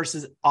Missouri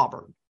versus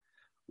Auburn,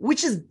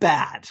 which is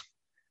bad,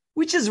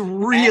 which is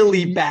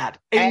really bad.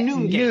 A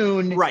noon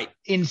game, right,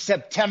 in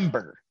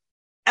September.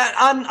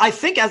 On, I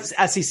think, as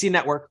SEC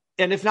Network,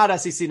 and if not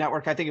SEC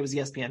Network, I think it was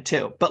ESPN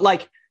too. But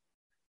like,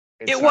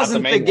 It's it not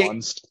wasn't the main game.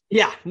 ones.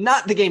 Yeah,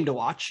 not the game to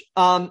watch.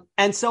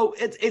 And so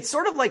it's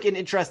sort of like an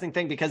interesting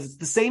thing because it's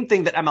the same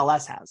thing that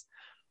MLS has,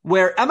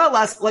 where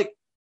MLS, like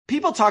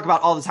people talk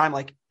about all the time,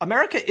 like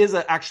America is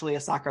actually a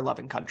soccer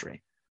loving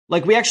country.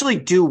 Like we actually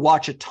do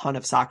watch a ton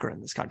of soccer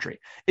in this country.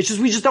 It's just,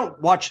 we just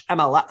don't watch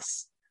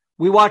MLS.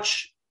 We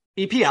watch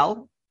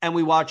EPL and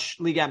we watch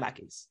Liga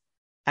MX.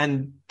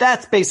 And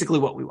that's basically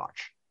what we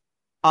watch.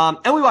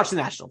 And we watch the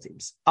national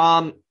teams.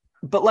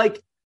 But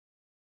like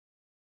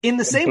in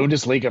the same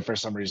Bundesliga for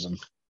some reason.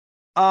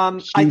 I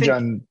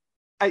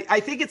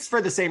think it's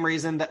for the same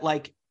reason that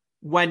like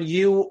when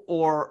you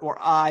or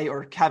I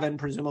or Kevin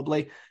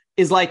presumably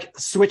is like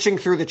switching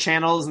through the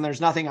channels and there's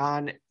nothing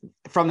on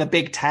from the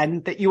Big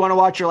Ten that you want to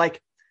watch, you're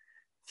like,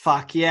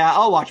 fuck yeah,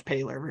 I'll watch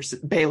Baylor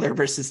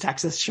versus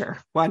Texas. Sure,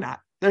 why not?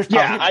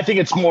 I think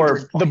it's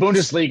more the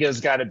Bundesliga's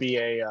got to be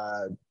a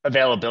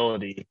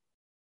availability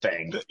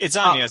thing. It's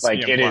on ESPN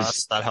like it Plus,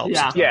 is. That helps.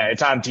 Yeah,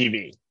 it's on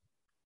TV.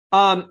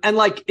 And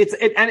like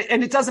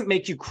and it doesn't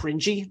make you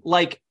cringy.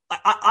 Like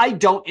I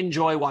don't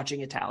enjoy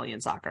watching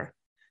Italian soccer.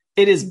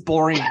 It is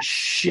boring as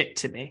shit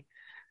to me.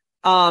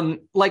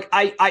 Like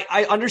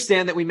I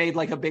understand that we made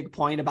like a big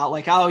point about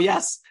like, oh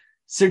yes,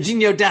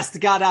 Serginho Dest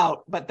got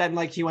out, but then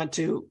like he went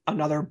to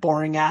another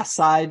boring ass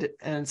side,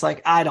 and it's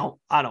like I don't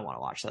want to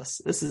watch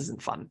this. This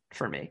isn't fun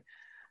for me.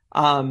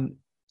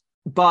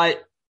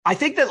 But I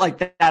think that like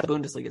that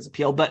Bundesliga's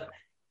appeal. But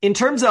in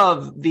terms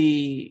of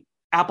the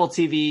Apple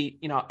TV,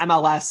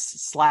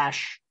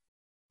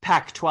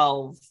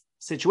 MLS/Pac-12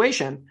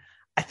 situation,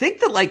 I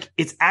think that like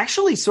it's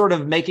actually sort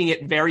of making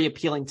it very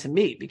appealing to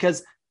me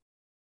because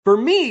for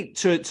me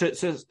to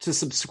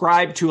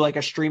subscribe to like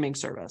a streaming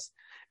service,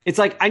 it's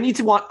like I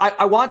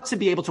want to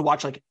be able to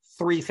watch like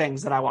 3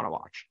 things that I want to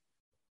watch.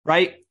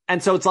 Right.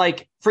 And so it's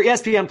like for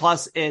ESPN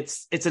Plus,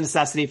 it's a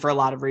necessity for a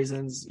lot of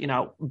reasons.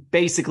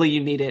 Basically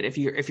you need it if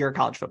you're a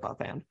college football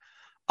fan.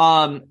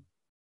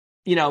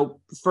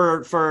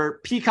 For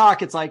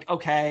Peacock, it's like,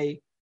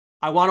 okay,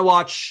 I want to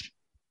watch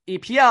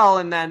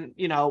EPL. And then,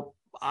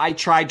 I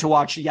tried to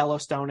watch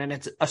Yellowstone and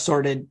its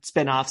assorted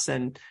spinoffs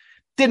and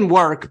didn't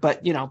work,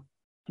 but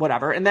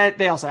whatever. And then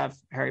they also have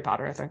Harry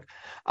Potter, I think.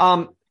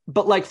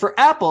 But like for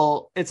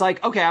Apple, it's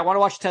like, okay, I want to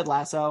watch Ted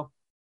Lasso.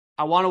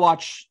 I want to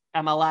watch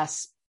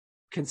MLS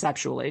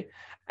conceptually.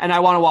 And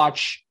I want to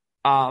watch,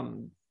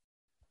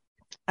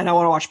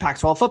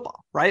 Pac-12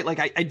 football, right? Like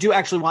I do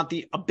actually want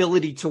the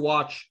ability to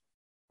watch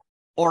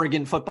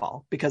Oregon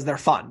football because they're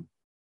fun.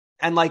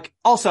 And like,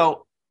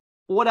 also,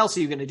 what else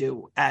are you going to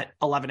do at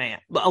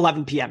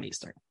 11 p.m.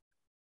 Eastern?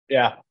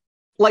 Yeah.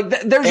 Like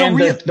there's and a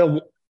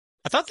real.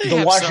 I thought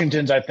the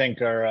Washingtons, I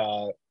think,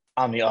 are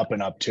on the up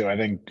and up too. I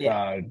think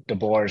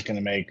DeBoer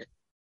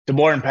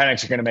and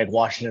Penix are going to make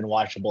Washington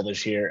watchable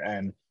this year,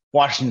 and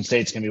Washington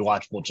State's going to be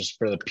watchable just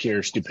for the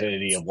pure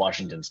stupidity of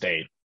Washington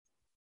State.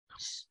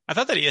 I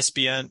thought that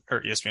ESPN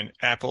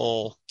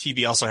Apple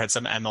TV also had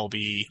some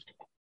MLB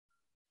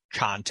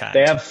content.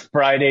 They have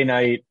Friday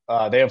night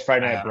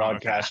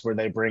broadcast where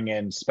they bring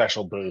in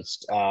special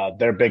booths.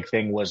 Their big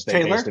thing was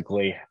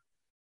basically.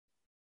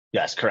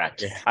 Yes,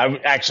 correct.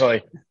 Yeah.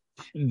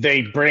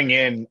 They bring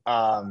in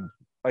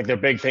like their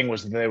big thing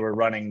was they were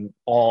running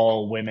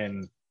all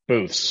women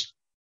booths.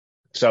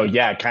 So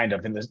yeah, kind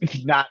of in this,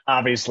 not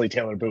obviously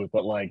Taylor Booth,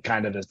 but like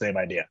kind of the same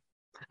idea.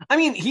 I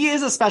mean, he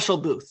is a special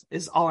booth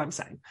is all I'm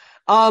saying.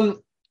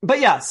 But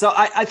yeah, so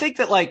I think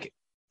that like,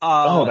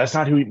 that's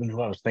not who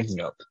I was thinking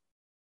of.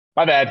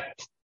 My bad.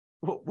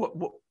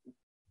 What?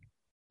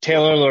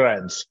 Taylor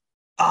Lorenz.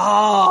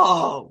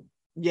 Oh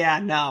yeah,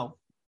 no,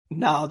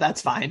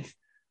 that's fine.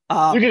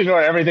 You can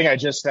ignore everything I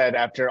just said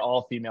after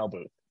all female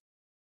booth.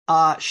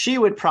 She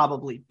would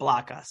probably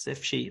block us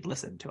if she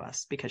listened to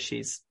us because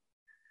she's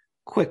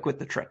quick with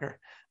the trigger.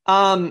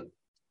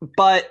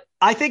 But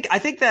I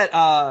think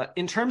that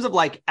in terms of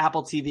like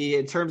Apple TV,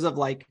 in terms of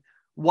like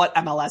what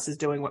MLS is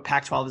doing, what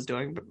Pac-12 is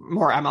doing, but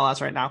more MLS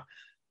right now,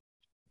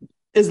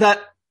 is that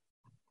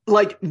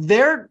like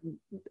their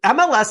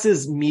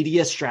MLS's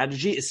media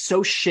strategy is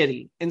so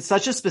shitty in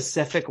such a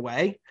specific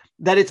way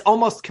that it's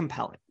almost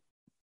compelling.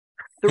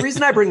 The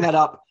reason I bring that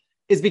up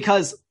is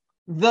because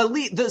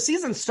the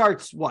season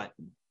starts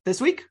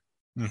this week?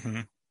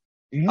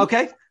 Mm-hmm.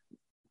 Okay.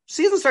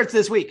 Season starts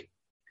this week.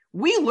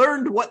 We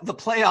learned what the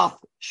playoff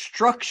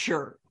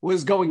structure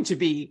was going to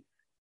be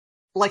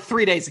like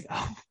 3 days ago.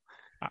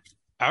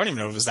 I don't even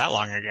know if it was that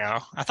long ago.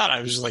 I thought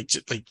I was like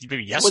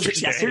maybe yesterday. Was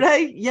it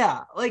yesterday?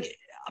 Yeah. Like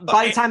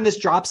by the time this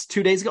drops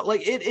 2 days ago,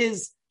 like it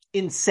is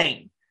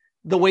insane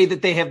the way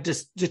that they have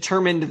just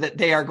determined that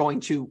they are going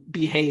to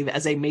behave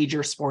as a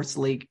major sports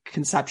league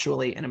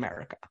conceptually in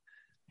America.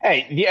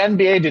 Hey, the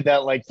NBA did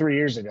that like 3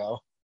 years ago.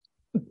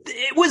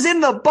 It was in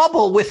the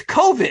bubble with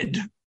COVID.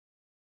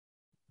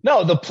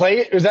 No,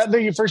 was that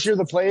the first year of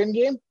the play-in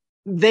game?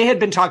 They had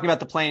been talking about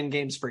the play-in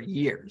games for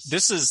years.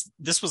 This was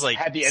like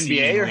had the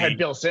NBA or had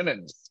Bill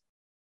Simmons?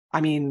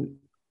 I mean,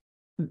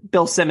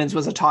 Bill Simmons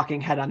was a talking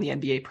head on the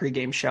NBA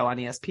pregame show on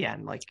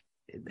ESPN. Like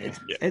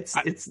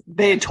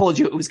they had told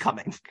you it was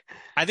coming.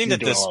 I think that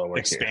this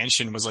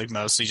expansion was like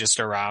mostly just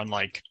around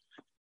like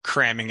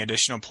cramming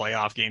additional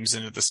playoff games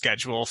into the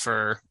schedule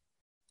for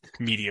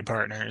media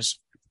partners.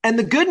 And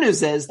the good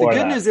news is,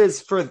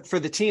 for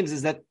the teams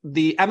is that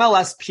the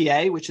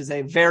MLSPA, which is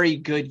a very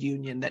good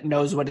union that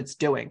knows what it's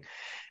doing,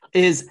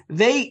 is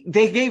they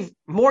gave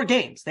more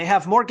games. They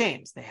have more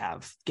games. They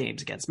have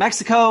games against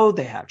Mexico.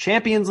 They have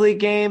Champions League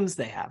games.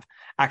 They have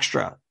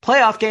extra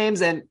playoff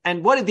games. And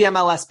what did the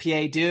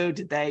MLSPA do?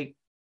 Did they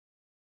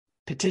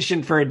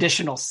petition for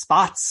additional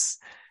spots?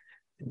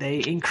 Did they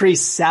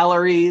increase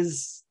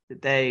salaries?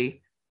 Did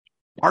they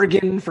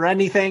bargain for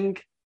anything?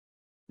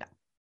 No.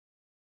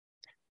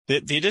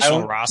 The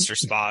additional roster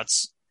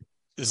spots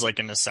is like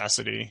a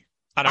necessity.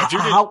 I don't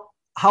know.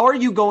 How are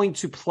you going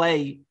to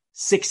play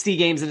 60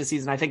 games in a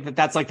season? I think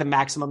that's like the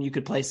maximum you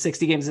could play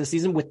 60 games in a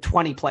season with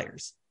 20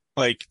 players.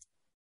 Like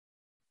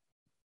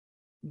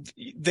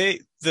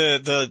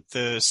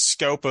the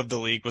scope of the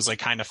league was like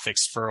kind of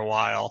fixed for a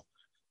while,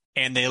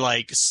 and they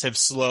like have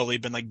slowly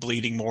been like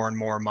bleeding more and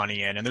more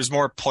money in, and there's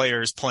more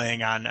players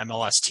playing on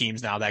MLS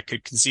teams now that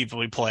could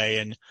conceivably play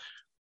in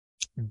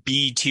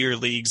B tier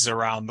leagues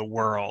around the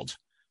world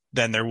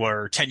than there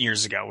were 10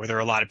 years ago, where there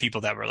were a lot of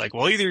people that were like,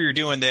 well, either you're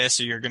doing this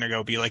or you're going to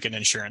go be like an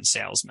insurance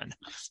salesman.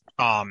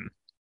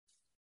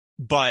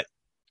 But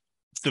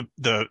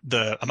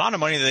the amount of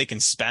money that they can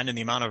spend and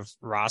the amount of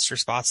roster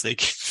spots they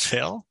can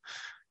fill.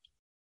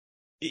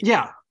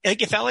 Yeah.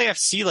 Like if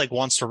LAFC like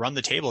wants to run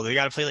the table, they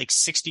got to play like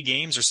 60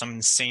 games or some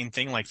insane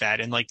thing like that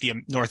in like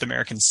the North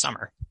American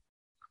summer.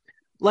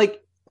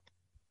 Like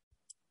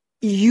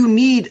you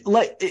need,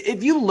 like,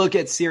 if you look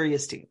at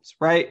serious teams,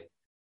 right?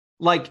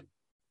 Like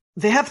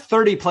they have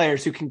 30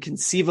 players who can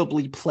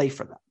conceivably play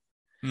for them.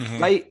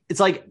 Mm-hmm. Right. It's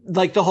like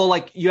the whole,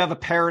 like you have a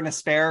pair and a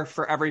spare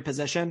for every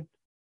position.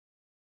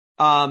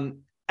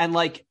 And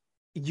like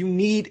you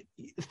need,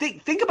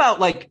 think about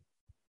like,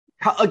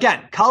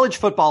 again, college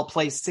football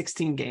plays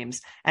 16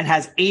 games and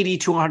has 80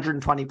 to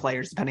 120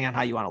 players, depending on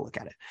how you want to look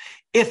at it.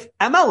 If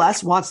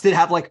MLS wants to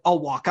have like a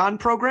walk-on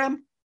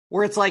program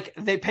where it's like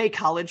they pay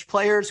college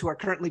players who are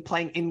currently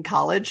playing in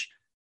college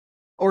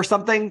or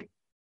something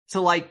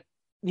to like,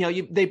 you know,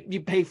 you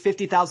pay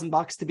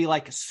 $50,000 to be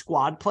like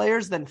squad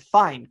players, then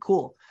fine,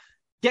 cool.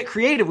 Get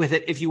creative with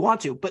it if you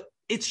want to, but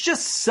it's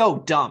just so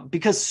dumb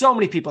because so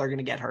many people are going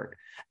to get hurt.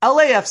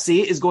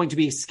 LAFC is going to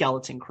be a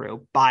skeleton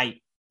crew by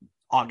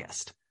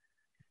August.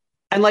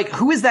 And like,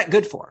 who is that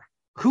good for?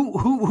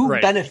 Who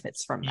right.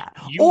 benefits from that?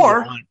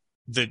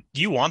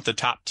 You want the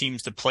top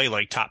teams to play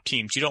like top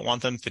teams. You don't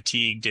want them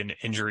fatigued and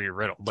injury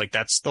riddled. Like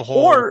that's the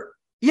whole.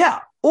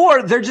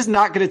 Or they're just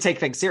not going to take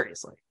things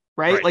seriously,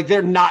 right? Like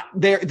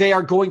they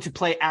are going to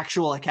play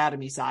actual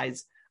academy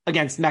size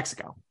against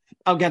Mexico,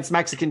 against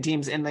Mexican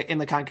teams in the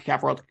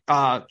CONCACAF World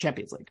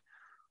Champions League,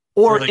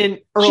 or like, in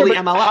early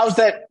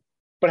MLS.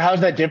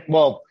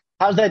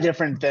 How's that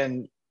different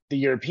than the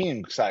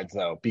European sides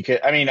though? Because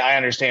I mean, I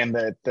understand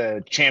that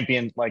the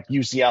champion like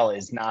UCL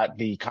is not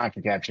the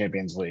CONCACAF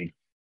Champions League,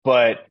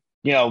 but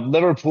you know,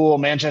 Liverpool,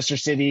 Manchester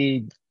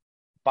City,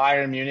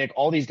 Bayern Munich,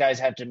 all these guys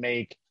have to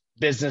make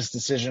business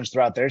decisions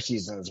throughout their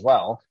season as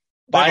well.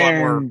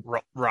 Bayern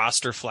more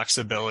roster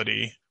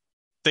flexibility.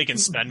 They can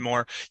spend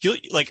more.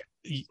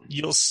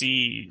 You'll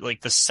see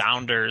like the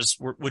Sounders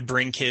would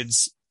bring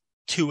kids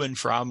to and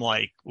from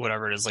like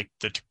whatever it is, like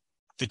the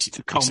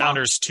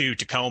Sounders to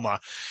Tacoma.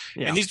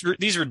 Yeah. And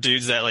these were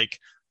dudes that like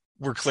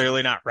were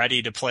clearly not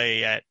ready to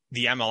play at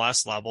the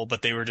MLS level,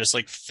 but they were just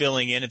like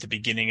filling in at the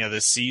beginning of the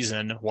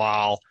season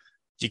while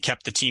you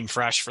kept the team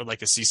fresh for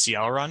like a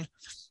CCL run.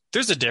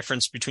 There's a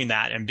difference between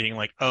that and being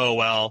like, oh,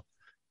 well,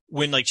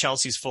 when like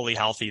Chelsea's fully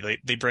healthy,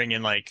 they bring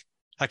in like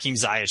Hakim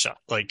Ziyech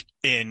like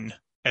in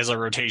as a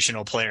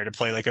rotational player to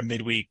play like a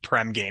midweek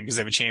Prem game because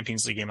they have a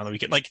Champions League game on the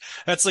weekend. Like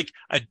that's like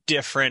a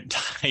different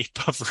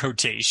type of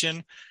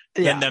rotation.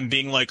 Than them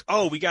being like,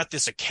 oh, we got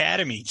this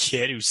academy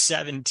kid who's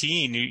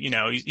 17,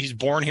 he's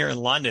born here in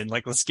London.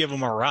 Like, let's give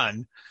him a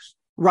run.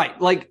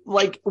 Right. Like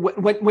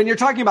when you're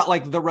talking about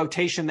like the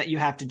rotation that you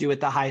have to do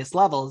at the highest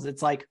levels,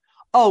 it's like,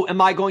 oh,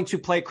 am I going to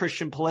play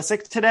Christian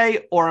Pulisic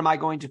today? Or am I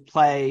going to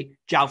play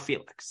João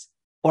Felix?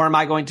 Or am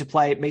I going to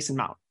play Mason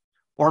Mount?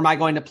 Or am I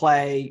going to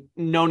play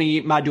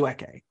Noni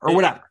Madueke or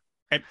whatever?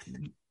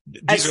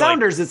 At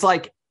Sounders, it's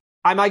like,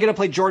 am I going to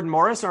play Jordan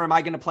Morris or am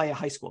I going to play a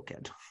high school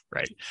kid?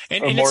 Right.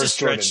 And it's a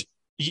stretch.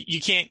 You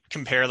can't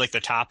compare like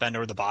the top end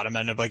or the bottom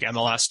end of like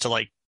MLS to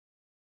like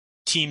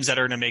teams that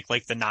are going to make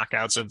like the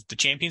knockouts of the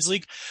Champions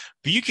League,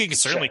 but you can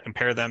certainly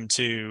compare them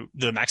to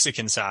the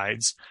Mexican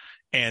sides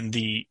and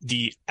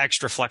the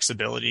extra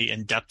flexibility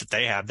and depth that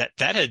they have.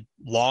 That had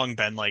long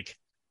been like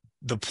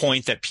the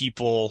point that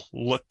people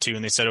looked to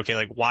and they said, okay,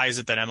 like why is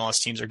it that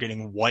MLS teams are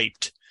getting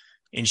wiped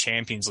in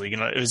Champions League?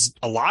 And it was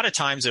a lot of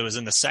times it was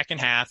in the second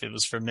half. It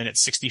was from minute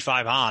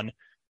 65 on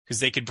because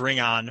they could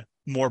bring on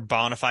more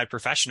bona fide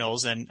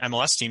professionals and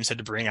MLS teams had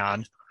to bring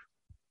on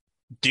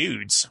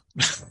dudes.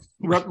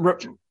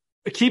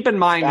 Keep in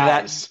mind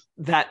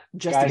that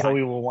just guys that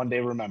we will one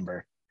day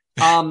remember.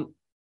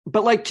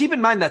 But like, keep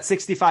in mind that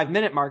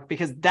 65-minute mark,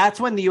 because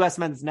that's when the U.S.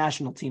 men's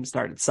national team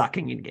started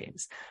sucking in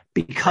games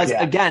because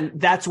again,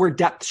 that's where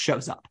depth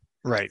shows up.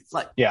 Right.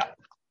 Like,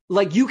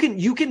 Like you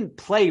can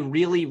play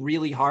really,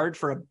 really hard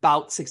for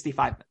about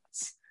 65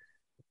 minutes.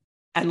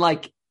 And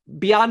like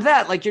beyond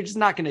that, like you're just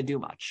not going to do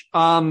much.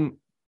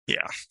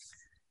 Yeah.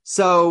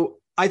 So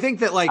I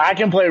think that like I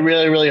can play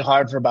really, really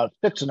hard for about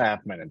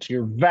 6.5 minutes.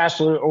 You're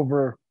vastly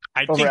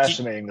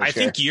overestimating this. I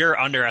think you're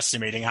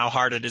underestimating how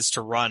hard it is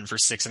to run for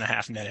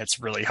 6.5 minutes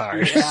really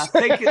hard. Yeah,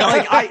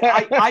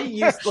 I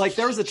used like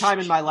there was a time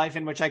in my life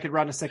in which I could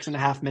run a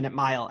 6.5 minute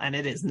mile, and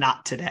it is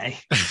not today.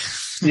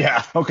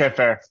 Yeah. Okay.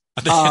 Fair.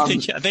 I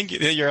think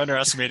you're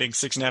underestimating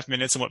 6.5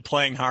 minutes and what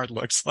playing hard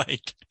looks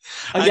like.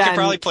 Again, I could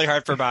probably play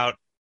hard for about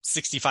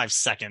 65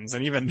 seconds,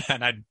 and even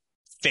then I'd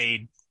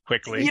fade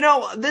quickly. You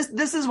know,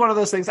 this is one of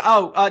those things.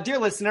 Dear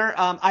listener,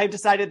 I've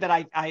decided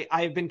that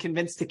I've been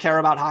convinced to care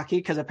about hockey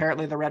because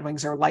apparently the Red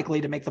Wings are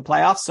likely to make the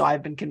playoffs. So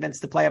I've been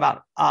convinced to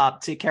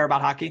care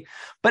about hockey.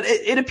 But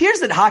it appears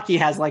that hockey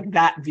has like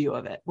that view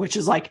of it, which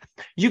is like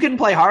you can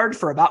play hard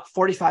for about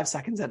 45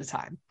 seconds at a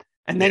time.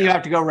 And then you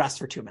have to go rest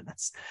for 2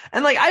 minutes.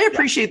 And like, I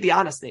appreciate the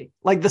honesty,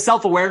 like the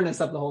self-awareness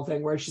of the whole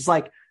thing where it's just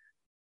like,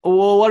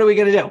 well, what are we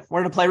going to do?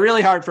 We're going to play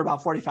really hard for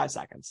about 45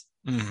 seconds.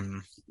 Mm-hmm.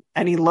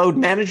 Any load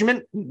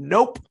management?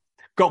 Nope.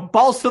 Go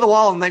balls to the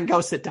wall and then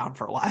go sit down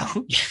for a while.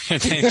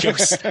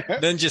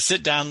 then just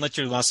sit down, let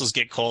your muscles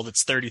get cold.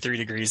 It's 33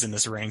 degrees in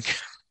this rink.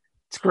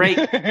 It's great.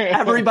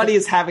 Everybody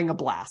is having a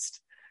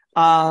blast.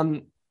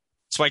 That's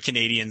why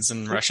Canadians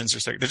and Russians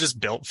are they're just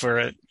built for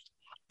it.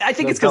 I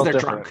think it's because they're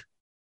drunk.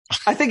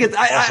 I think it's.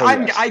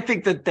 I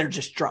think that they're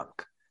just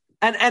drunk,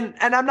 and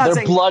I'm not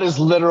saying their blood is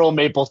literal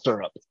maple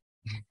syrup,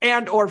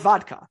 and or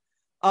vodka,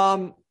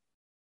 and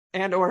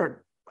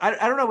or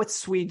I don't know what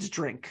Swedes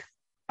drink.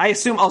 I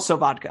assume also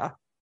vodka.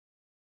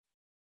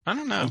 I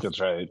don't know. I think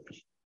that's right.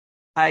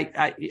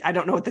 I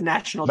don't know what the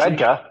national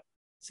Svedka.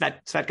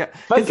 Svedka.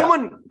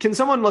 Can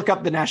someone look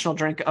up the national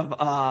drink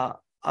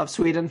of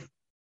Sweden?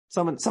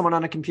 Someone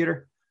on a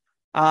computer.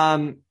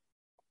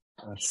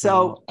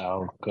 So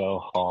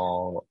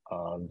alcohol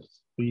of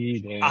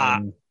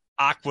Sweden.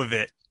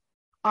 Aquavit.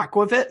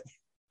 Aquavit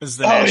is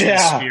the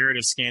national spirit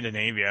of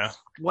Scandinavia.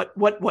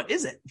 What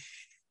is it?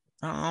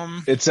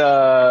 It's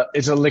a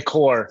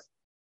liqueur.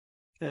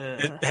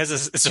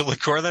 It's a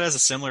liqueur that has a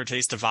similar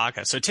taste to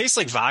vodka. So it tastes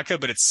like vodka,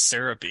 but it's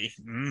syrupy.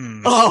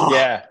 Mm. Oh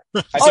yeah.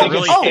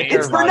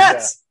 It's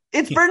Burnett's.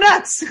 It's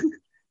Burnett's.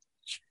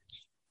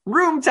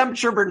 Room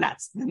temperature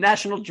Burnett's, the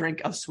national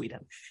drink of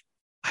Sweden.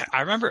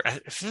 I remember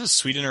if it was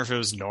Sweden or if it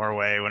was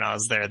Norway when I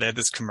was there, they had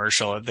this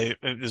commercial. It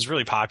was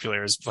really popular.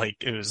 It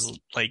was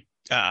like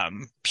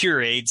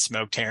pureed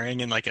smoked herring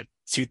in like a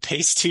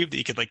toothpaste tube that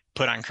you could like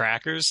put on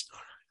crackers.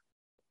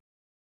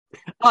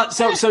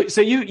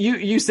 So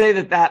you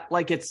say that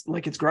like it's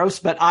gross,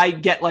 but I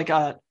get like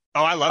a.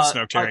 Oh, I love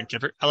smoked herring.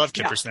 I love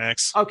kipper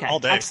snacks. Okay, all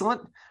day.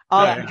 Excellent.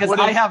 Because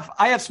I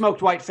have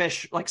smoked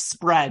whitefish like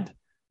spread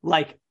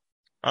like.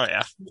 Oh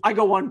yeah, I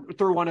go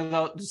through one of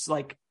those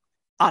like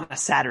on a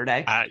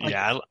Saturday. I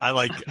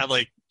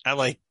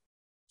like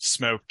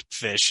smoked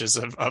fish as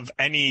of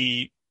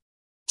any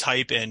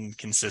type and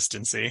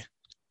consistency.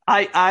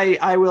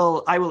 I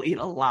will eat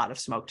a lot of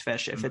smoked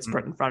fish if it's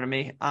put in front of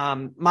me.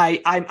 I'm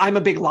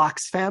a big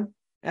lox fan,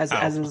 as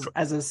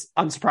is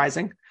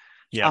unsurprising.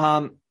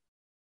 Yeah.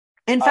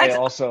 In fact, I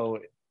also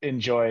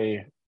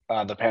enjoy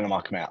the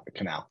Panama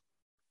Canal.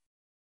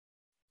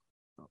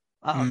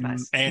 Oh,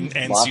 nice. And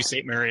Sault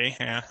Ste. Marie.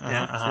 Yeah.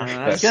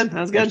 That was good.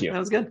 That was good. That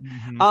was good.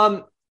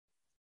 Mm-hmm.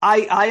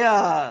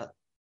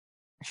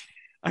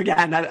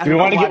 Again, do we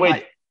want to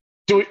get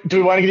do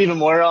we want to get even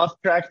more off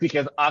track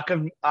because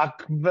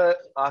aquavit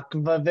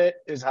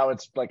is how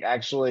it's like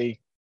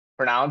actually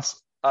pronounced,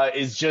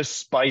 is just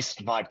spiced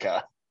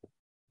vodka,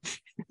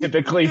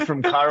 typically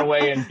from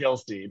Carway and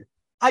Gilstead.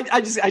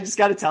 I just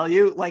got to tell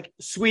you, like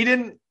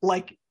Sweden,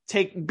 like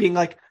being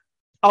like,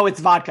 oh, it's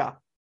vodka,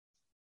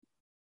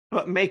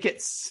 but make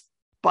it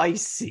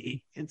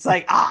spicy. It's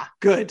like,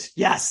 good.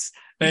 Yes.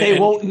 They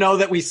won't know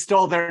that we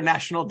stole their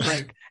national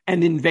drink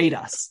and invade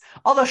us.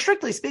 Although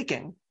strictly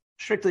speaking,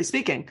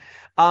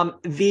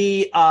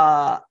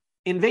 the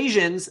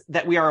invasions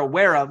that we are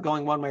aware of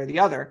going one way or the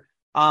other,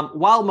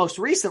 while most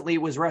recently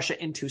was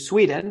Russia into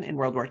Sweden in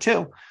World War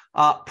II,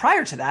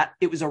 prior to that,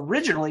 it was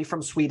originally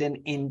from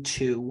Sweden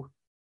into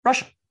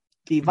Russia.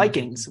 The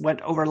Vikings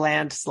went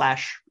overland /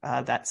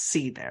 that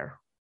sea there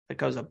that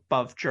goes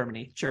above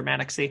Germany,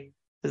 Germanic Sea.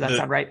 Does that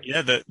sound right?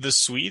 Yeah, the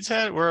Swedes they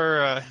had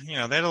a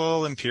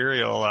little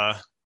imperial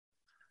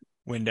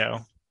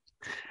window.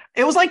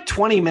 It was like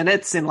 20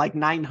 minutes in like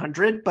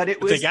 900, but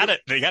they got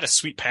a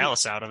sweet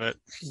palace out of it.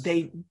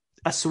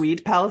 A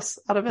Swede palace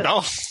out of it?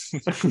 No.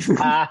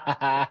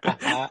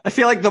 I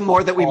feel like the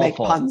more that we make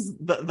puns,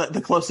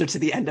 the closer to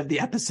the end of the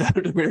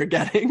episode we're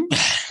getting.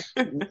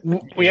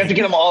 We have to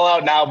get them all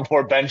out now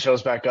before Ben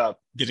shows back up.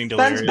 Getting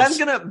delirious. Ben's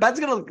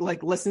gonna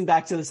like listen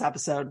back to this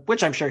episode,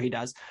 which I'm sure he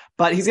does,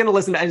 but he's gonna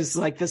listen to it and it's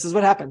like, this is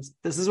what happens.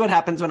 This is what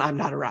happens when I'm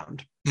not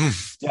around.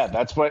 Yeah,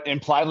 that's what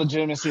implied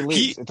legitimacy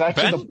leads. It's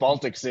actually the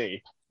Baltic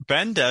Sea.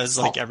 Ben does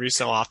like every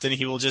so often,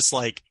 he will just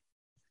like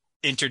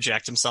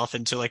interject himself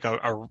into like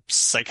a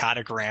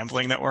psychotic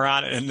rambling that we're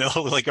on, and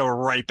they'll like go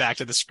right back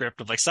to the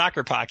script of like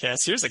soccer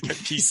podcast. Here's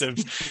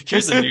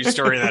a news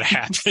story that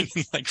happened,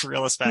 and like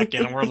reel us back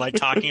in, and we're like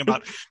talking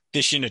about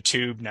fish in a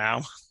tube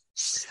now.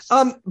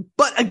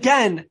 But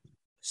again,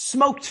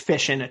 smoked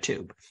fish in a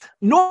tube.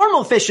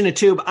 Normal fish in a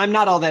tube, I'm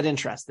not all that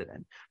interested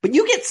in. But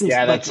you get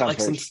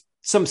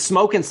some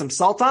smoke and some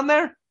salt on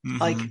there. Mm-hmm.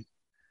 Like,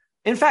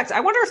 in fact, I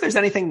wonder if there's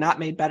anything not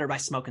made better by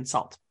smoke and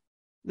salt.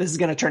 This is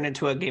going to turn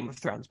into a Game of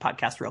Thrones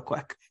podcast real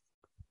quick.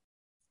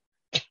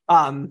 Yeah,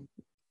 I mean,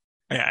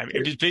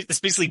 it's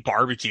basically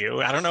barbecue.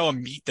 I don't know a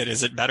meat that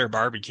isn't better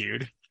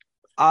barbecued.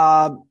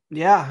 Yeah,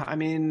 I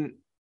mean,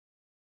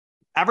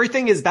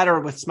 everything is better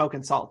with smoke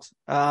and salt.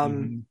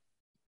 Yeah,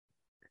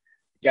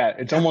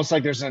 it's almost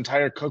like there's an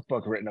entire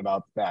cookbook written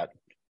about that.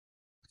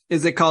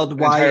 Is it called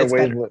Why It's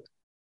Better?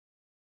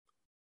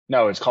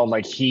 No, it's called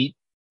like heat,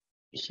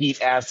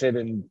 acid,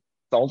 and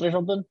salt or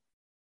something.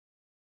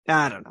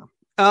 I don't know.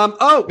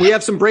 We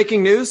have some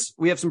breaking news.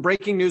 We have some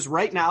breaking news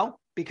right now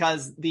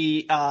because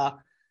the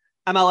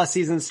MLS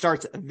season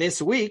starts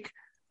this week.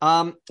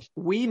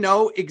 We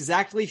know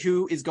exactly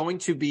who is going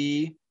to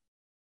be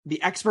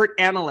the expert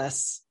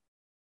analysts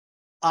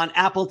on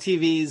Apple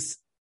TV's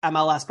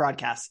MLS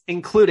broadcast,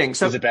 including.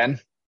 So is it Ben?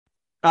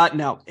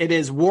 No, it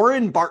is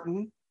Warren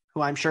Barton,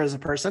 who I'm sure is a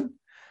person.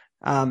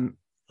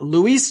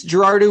 Luis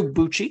Gerardo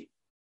Bucci.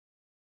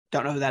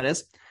 Don't know who that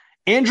is.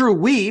 Andrew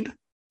Wiebe,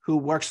 who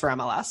works for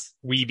MLS.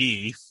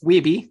 Weeby.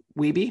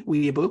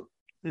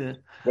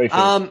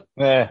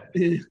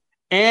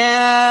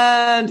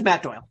 And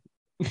Matt Doyle.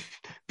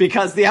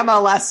 Because the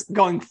MLS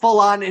going full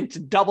on into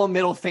double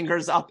middle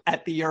fingers up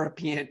at the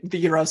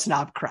Euro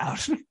snob crowd.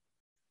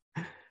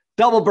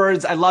 Double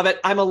birds. I love it.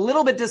 I'm a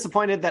little bit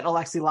disappointed that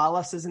Alexi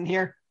Lalas isn't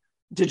here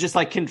to just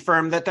like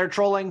confirm that they're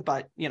trolling,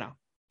 but you know,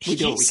 we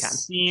do what we can.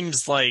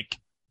 Seems like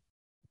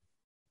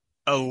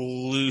a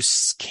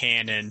loose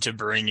cannon to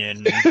bring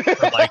in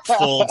for like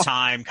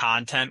full-time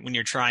content when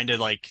you're trying to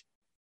like,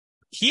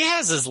 he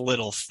has his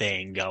little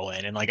thing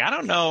going, and like, I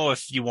don't know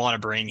if you want to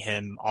bring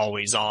him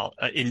always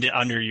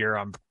under your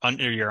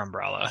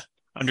umbrella,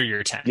 under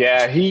your tent.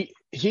 Yeah,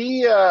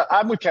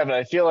 I'm with Kevin.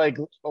 I feel like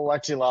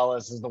Alexi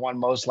Lalas is the one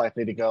most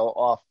likely to go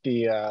off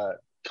the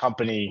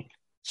company.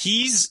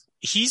 He's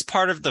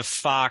part of the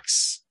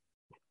Fox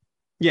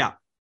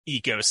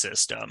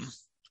ecosystem.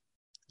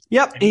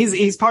 Yep,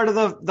 he's part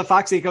of the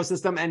Fox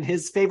ecosystem, and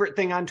his favorite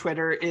thing on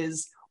Twitter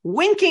is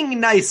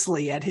winking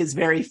nicely at his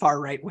very far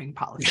right wing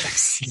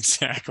politics.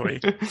 Exactly.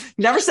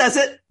 Never says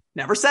it.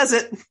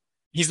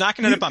 He's not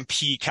going to end up on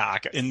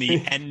Peacock in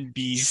the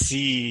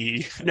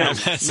NBC. No.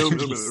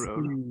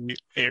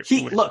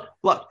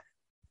 Look.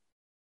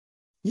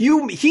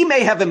 He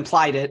may have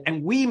implied it,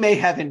 and we may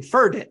have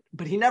inferred it,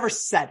 but he never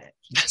said it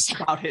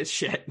about his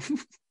shit.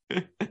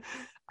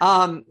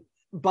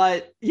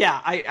 But yeah,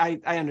 I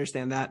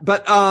understand that.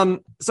 But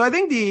so I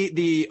think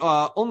the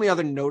only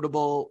other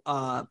notable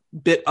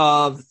bit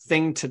of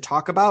thing to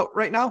talk about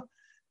right now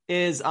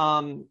is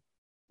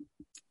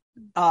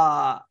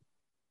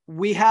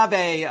we have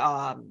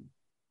a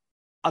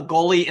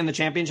goalie in the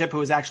championship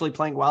who is actually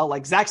playing well.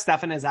 Like Zach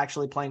Steffen is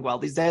actually playing well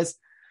these days.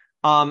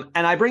 And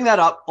I bring that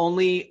up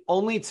only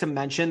to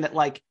mention that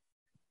like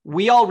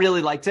we all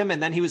really liked him,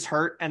 and then he was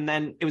hurt, and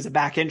then it was a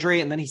back injury,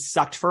 and then he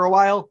sucked for a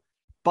while.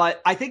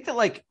 But I think that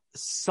like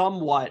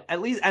somewhat,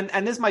 at least,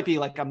 and this might be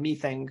like a me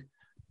thing,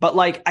 but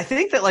like I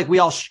think that like we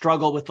all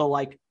struggle with the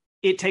like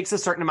it takes a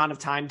certain amount of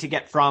time to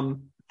get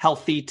from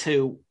healthy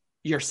to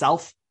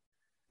yourself.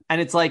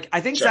 And it's like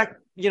I think sure. Zach,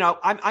 you know,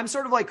 I'm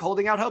sort of like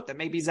holding out hope that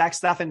maybe Zach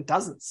Steffen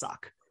doesn't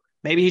suck.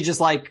 Maybe he just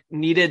like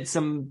needed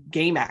some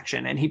game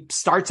action, and he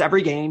starts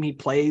every game, he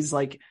plays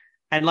like,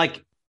 and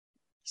like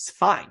he's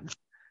fine.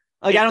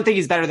 Like I don't think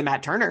he's better than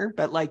Matt Turner,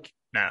 but like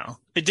no,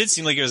 it did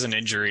seem like it was an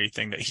injury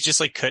thing that he just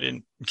like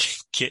couldn't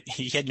get.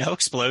 He had no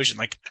explosion.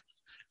 Like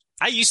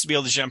I used to be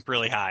able to jump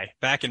really high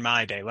back in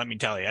my day. Let me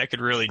tell you, I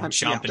could really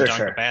jump and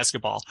dunk a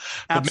basketball.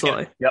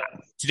 Absolutely. Yep.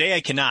 Today I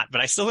cannot,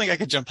 but I still think I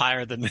could jump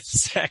higher than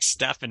Zach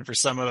Steffen for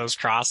some of those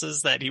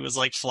crosses that he was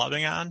like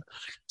flubbing on.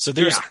 So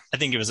I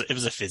think it was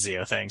a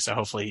physio thing. So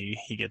hopefully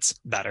he gets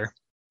better.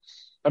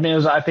 I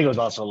mean, I think it was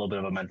also a little bit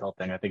of a mental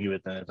thing. I think he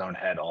was in his own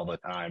head all the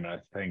time. And I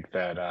think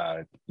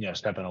that,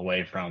 stepping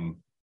away from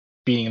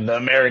being the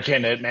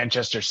American at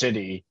Manchester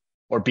City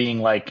or being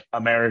like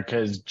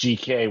America's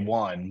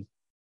GK1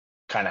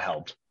 kind of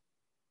helped.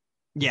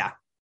 Yeah.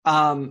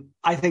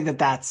 I think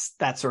that's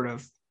sort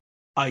of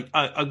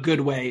a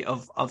good way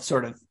of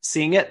sort of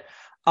seeing it.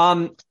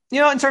 In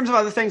terms of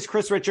other things,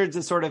 Chris Richards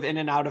is sort of in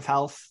and out of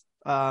health.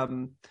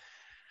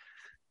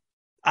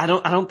 I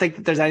don't think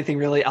that there's anything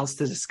really else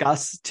to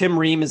discuss. Tim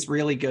Ream is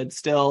really good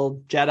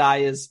still.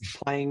 Jedi is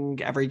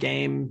playing every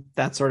game.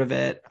 That's sort of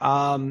it.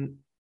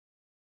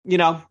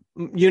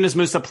 Yunus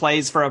Musa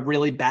plays for a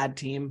really bad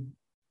team.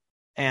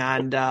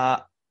 And,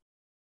 until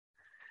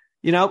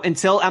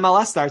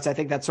MLS starts, I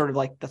think that's sort of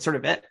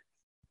it.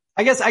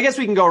 I guess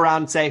we can go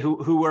around and say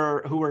who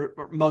we're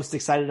most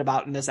excited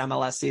about in this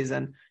MLS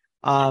season.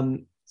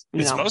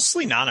 It's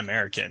mostly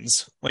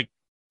non-Americans. Like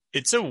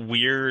it's a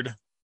weird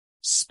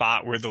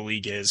spot where the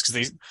league is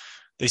because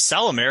they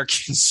sell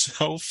Americans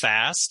so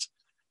fast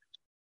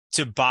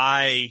to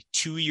buy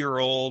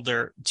 2-year-old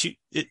or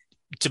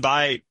to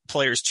buy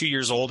players 2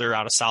 years older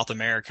out of South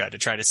America to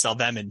try to sell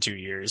them in 2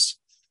 years.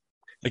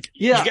 Like,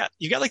 you got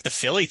like the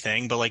Philly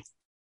thing, but like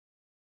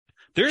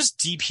there's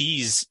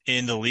DPs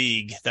in the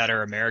league that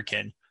are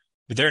American,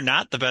 but they're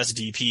not the best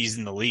DPs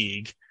in the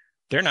league.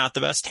 They're not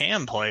the best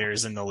TAM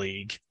players in the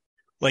league.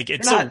 Like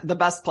it's not the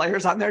best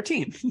players on their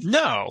team.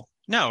 No,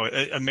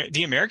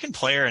 the American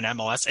player in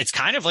MLS, it's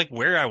kind of like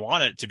where I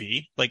want it to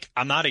be. Like,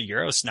 I'm not a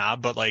Euro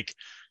snob, but like,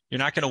 you're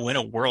not going to win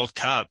a World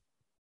Cup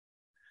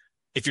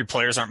if your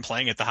players aren't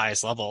playing at the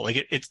highest level.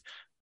 Like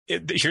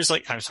here's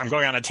like, I'm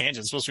going on a tangent.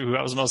 It's supposed to be who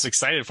I was most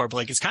excited for, but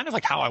like, it's kind of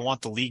like how I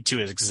want the league to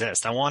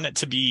exist. I want it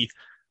to be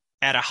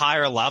at a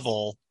higher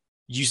level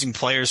using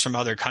players from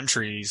other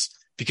countries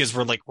because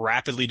we're like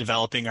rapidly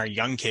developing our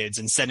young kids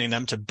and sending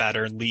them to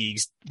better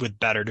leagues with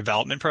better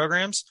development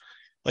programs.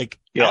 Like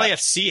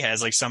LAFC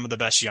has like some of the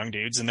best young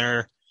dudes and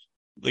they're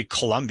like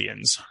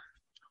Colombians.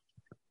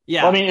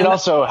 Yeah. Well, I mean, it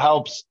also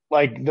helps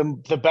like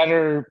the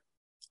better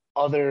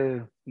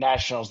other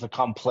nationals that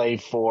come play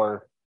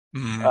for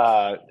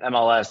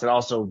MLS. It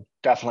also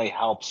definitely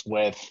helps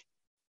with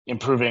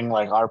improving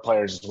like our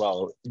players as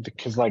well.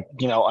 Because like,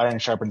 you know, iron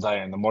sharpens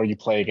iron. The more you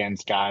play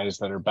against guys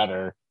that are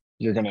better,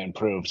 you're going to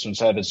improve. So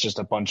instead of it's just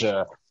a bunch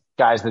of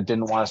guys that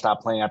didn't want to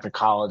stop playing after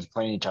college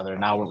playing each other,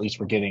 now at least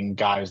we're getting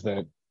guys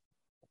that,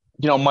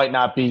 you know, might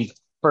not be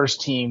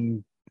first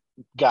team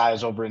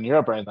guys over in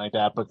Europe or anything like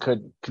that, but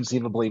could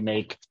conceivably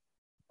make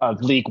a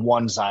League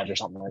One side or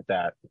something like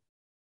that.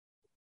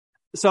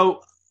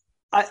 So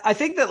I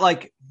think that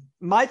like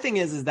my thing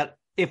is that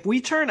if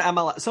we turn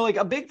MLS, so like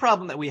a big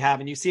problem that we have,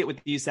 and you see it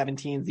with the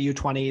U17s, the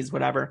U20s,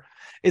 whatever,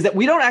 is that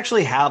we don't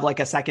actually have like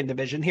a second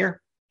division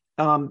here.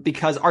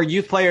 Because our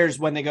youth players,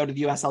 when they go to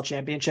the USL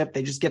Championship,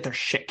 they just get their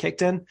shit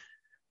kicked in.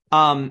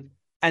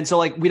 And so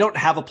like we don't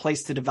have a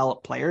place to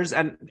develop players.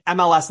 And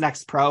MLS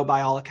Next Pro,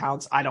 by all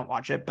accounts, I don't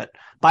watch it, but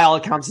by all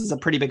accounts is a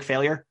pretty big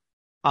failure.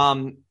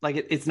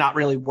 Like it's not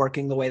really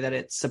working the way that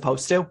it's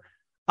supposed to.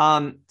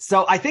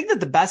 So I think that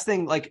the best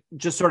thing, like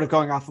just sort of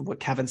going off of what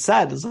Kevin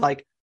said, is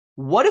like,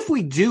 what if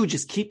we do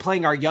just keep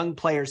playing our young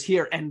players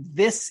here? And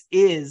this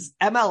is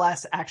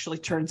MLS actually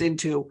turns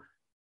into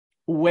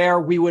where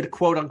we would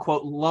quote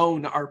unquote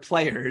loan our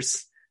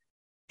players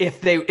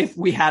if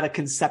we had a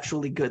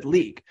conceptually good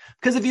league.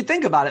 Because if you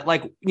think about it,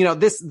 like, you know,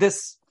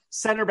 this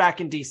center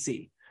back in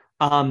DC,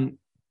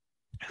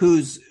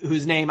 whose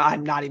name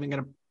I'm not even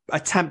going to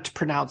attempt to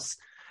pronounce,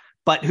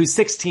 but who's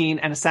 16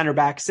 and a center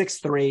back,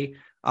 6'3",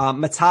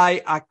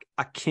 Matai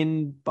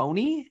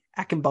Akinboni.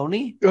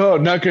 Oh,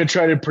 not going to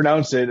try to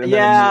pronounce it.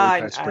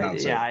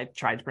 I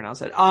tried to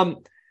pronounce it.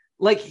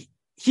 Like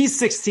he's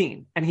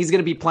 16 and he's going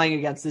to be playing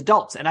against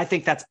adults. And I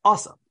think that's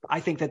awesome.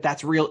 I think that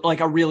that's a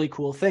really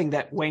cool thing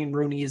that Wayne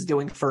Rooney is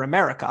doing for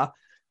America.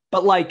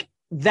 But like,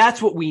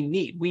 that's what we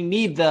need. We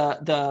need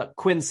the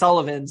Quinn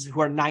Sullivans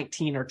who are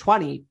 19 or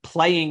 20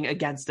 playing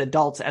against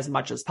adults as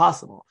much as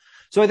possible.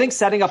 So I think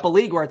setting up a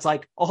league where it's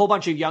like a whole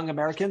bunch of young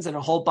Americans and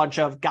a whole bunch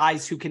of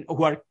guys who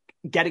are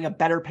getting a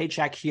better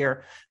paycheck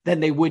here than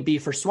they would be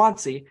for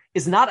Swansea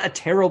is not a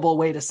terrible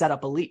way to set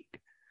up a league,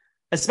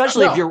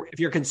 especially if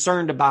you're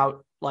concerned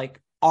about like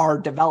our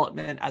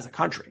development as a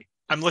country.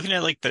 I'm looking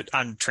at like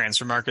on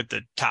Transfer Market,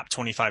 the top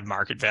 25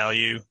 market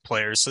value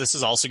players. So this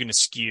is also going to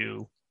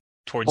skew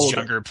towards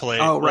younger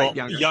players. Oh, right.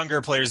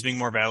 Younger players being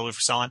more valuable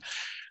for selling.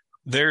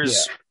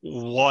 There's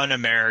one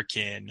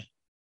American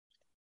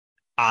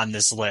on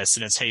this list,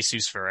 and it's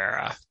Jesus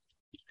Ferreira,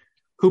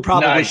 who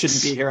probably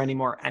shouldn't be here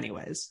anymore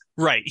anyways.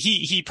 Right.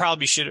 He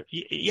probably should.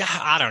 Yeah.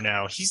 I don't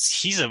know.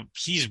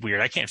 He's weird.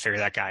 I can't figure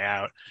that guy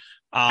out.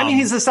 I mean,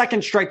 he's the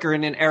second striker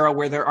in an era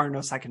where there are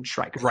no second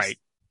strikers. Right.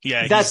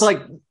 Yeah. That's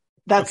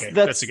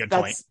a good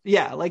point.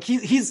 Yeah. Like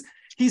he's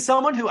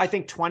someone who I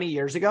think 20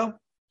 years ago,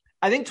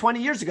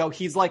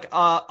 he's like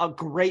a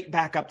great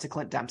backup to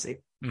Clint Dempsey,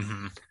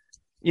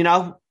 you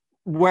know,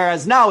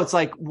 whereas now it's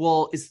like,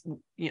 well,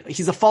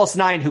 he's a false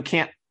nine who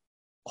can't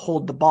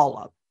hold the ball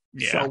up.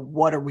 Yeah. So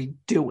what are we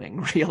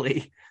doing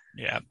really?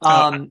 Yeah.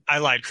 I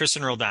lied.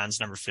 Cristian Roldan's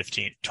number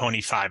 15,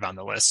 25 on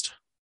the list.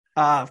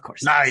 Of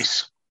course.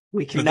 Nice.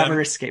 We can never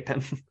escape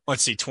him.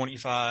 Let's see.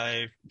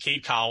 25,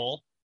 Cade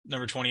Cowell,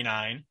 number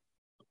 29.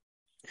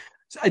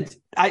 So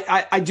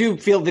I do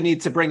feel the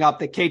need to bring up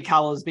that Cade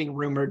Cowell is being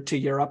rumored to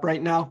Europe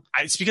right now.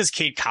 It's because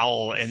Cade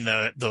Cowell in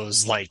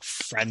those like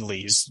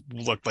friendlies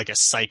looked like a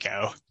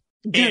psycho.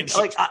 Dude,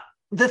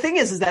 the thing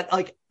is that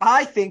like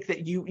I think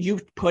that you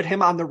put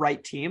him on the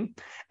right team,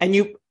 and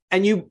you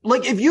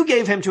like if you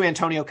gave him to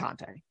Antonio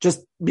Conte,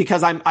 just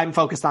because I'm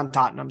focused on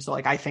Tottenham, so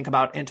like I think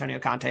about Antonio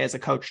Conte as a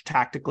coach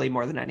tactically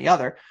more than any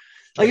other.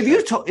 Like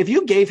if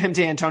you gave him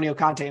to Antonio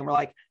Conte and we're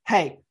like,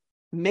 hey,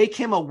 make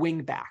him a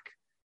wing back,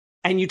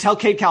 and you tell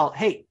Cade Cowell,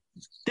 hey,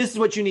 this is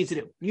what you need to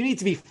do. You need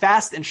to be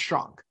fast and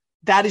strong.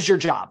 That is your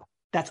job.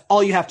 That's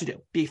all you have to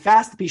do. Be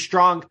fast, be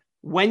strong.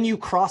 When you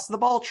cross the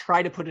ball,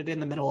 try to put it in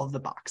the middle of the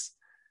box.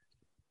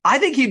 I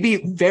think he'd be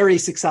very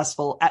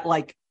successful at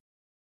like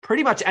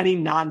pretty much any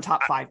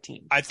non-top 5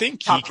 team. I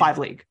think top 5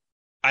 league.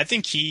 I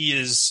think he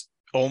is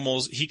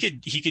almost, he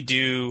could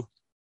do,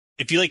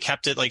 if you like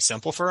kept it like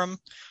simple for him,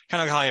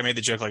 kind of like how I made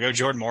the joke, like, oh,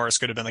 Jordan Morris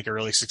could have been like a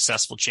really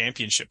successful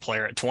championship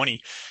player at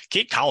 20.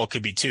 Cade Cowell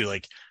could be too,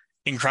 like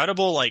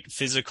incredible, like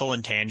physical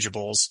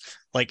intangibles,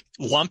 like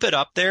lump it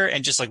up there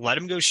and just like let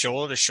him go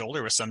shoulder to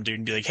shoulder with some dude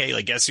and be like, hey,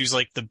 like guess who's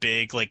like the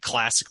big, like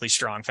classically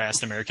strong,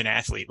 fast American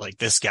athlete, like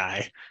this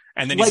guy.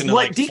 And then he's Like gonna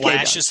what like DK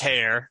flash does. his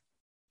hair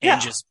Yeah.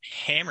 and just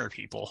hammer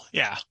people.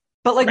 Yeah.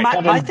 But like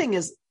Right, my Kevin. thing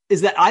is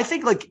that I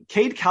think like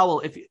Cade Cowell,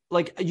 if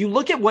like you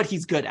look at what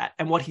he's good at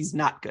and what he's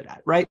not good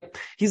at, right?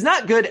 He's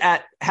not good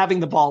at having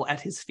the ball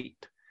at his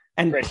feet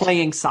and Right.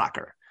 playing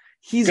soccer.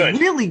 He's Good.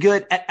 really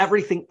good at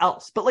everything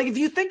else. But like if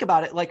you think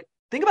about it, like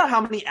think about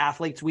how many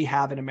athletes we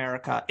have in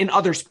America in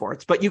other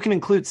sports, but you can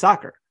include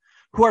soccer,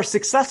 who are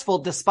successful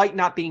despite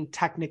not being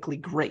technically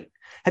great.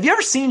 Have you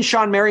ever seen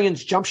Sean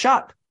Marion's jump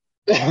shot?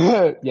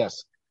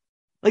 Yes.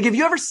 Like, have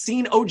you ever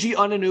seen OG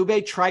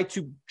Anunoby try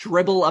to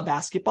dribble a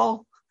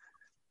basketball?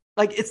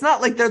 Like, it's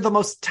not like they're the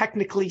most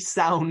technically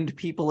sound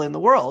people in the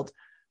world,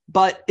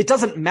 but it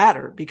doesn't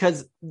matter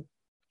because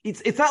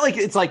it's not like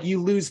it's like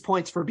you lose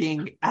points for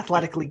being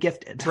athletically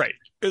gifted. Right.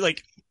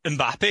 Like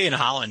Mbappe and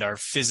Haaland are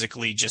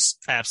physically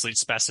just absolute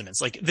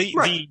specimens. Like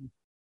we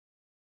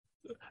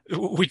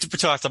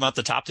talked about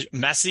the top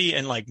Messi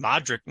and like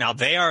Modric. Now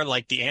they are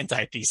like the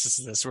antithesis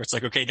of this, where it's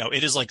like, okay, no,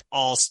 it is like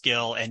all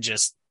skill and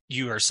just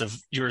you are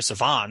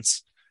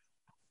savants.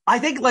 I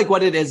think like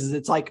what it is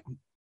it's like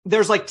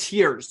there's like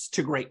tiers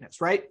to greatness,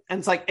 right? And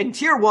it's like in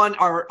tier 1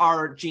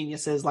 are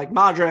geniuses like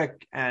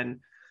Modric and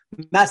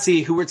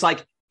Messi, who it's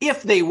like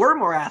if they were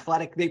more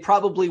athletic, they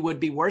probably would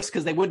be worse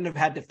because they wouldn't have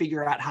had to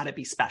figure out how to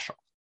be special.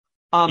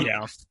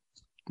 Yeah.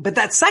 But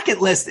that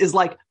second list is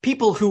like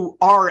people who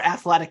are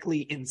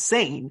athletically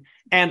insane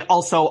and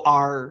also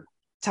are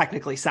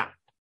technically sound.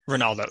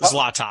 Ronaldo,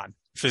 Zlatan,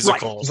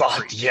 physical.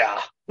 Right. Yeah.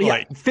 Yeah,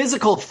 Right.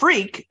 physical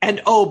freak,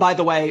 and oh, by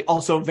the way,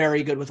 also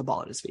very good with the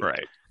ball at his feet.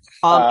 Right.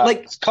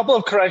 Like a couple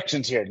of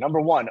corrections here.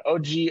 Number 1,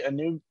 OG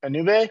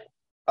Anube,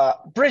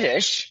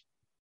 British.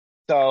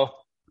 So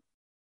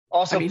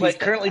also I mean, he's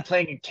currently good.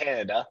 playing in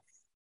Canada.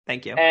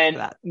 Thank you And for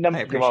that. I you're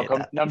appreciate welcome.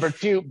 that. Number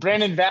 2,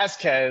 Brandon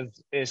Vasquez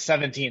is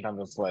 17th on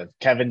this list.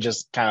 Kevin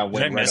just kind of Did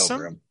I went right miss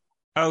over him? him.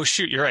 Oh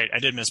shoot, you're right. I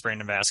did miss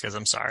Brandon Vasquez.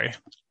 I'm sorry.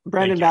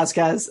 Brandon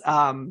Vasquez.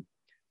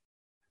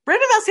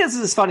 Brandon Vasquez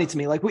is funny to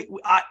me. Like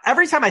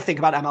every time I think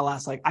about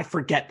MLS, like I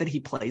forget that he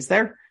plays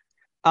there.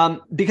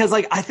 Because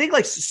like I think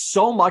like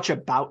so much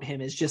about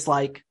him is just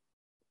like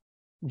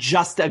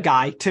just a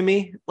guy to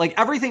me. Like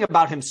everything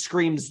about him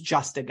screams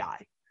just a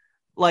guy.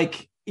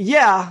 Like,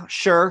 yeah,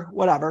 sure,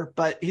 whatever,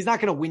 but he's not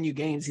going to win you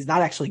games. He's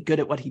not actually good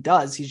at what he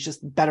does. He's just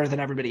better than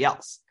everybody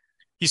else.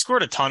 He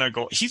scored a ton of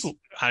goals.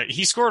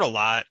 He scored a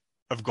lot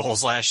of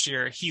goals last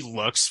year. He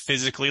looks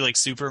physically like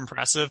super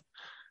impressive.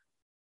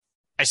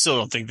 I still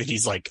don't think that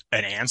he's like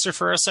an answer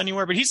for us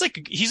anywhere, but he's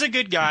a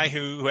good guy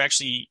who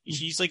actually,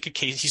 he's like a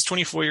case. He's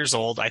 24 years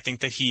old. I think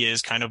that he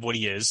is kind of what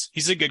he is.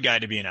 He's a good guy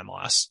to be in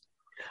MLS.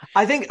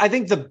 I think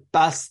the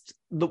best,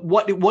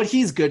 what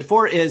he's good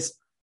for is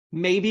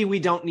maybe we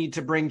don't need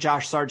to bring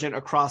Josh Sargent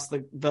across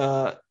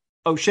the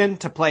ocean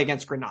to play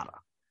against Granada.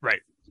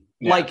 Right.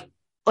 Yeah.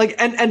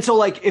 And so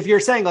like, if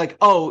you're saying like,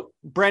 oh,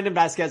 Brandon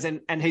Vasquez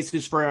and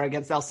Jesus Ferreira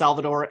against El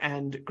Salvador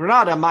and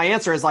Granada, my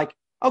answer is like,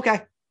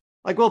 okay,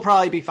 like we'll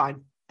probably be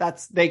fine.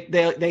 That's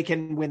they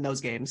can win those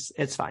games.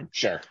 It's fine.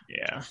 Sure.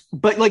 Yeah.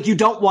 But like, you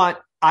don't want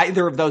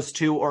either of those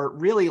two or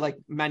really like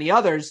many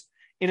others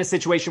in a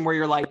situation where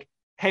you're like,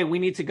 hey, we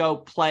need to go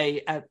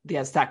play at the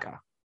Azteca,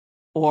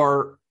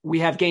 or we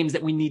have games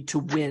that we need to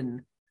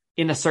win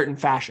in a certain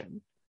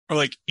fashion. Or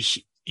like,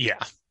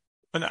 yeah.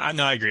 No,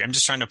 I agree. I'm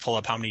just trying to pull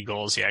up how many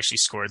goals he actually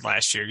scored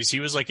last year because he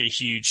was like a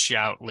huge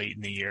shout late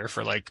in the year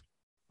for like.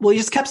 Well, he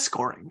just kept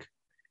scoring.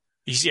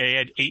 He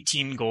had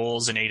 18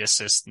 goals and 8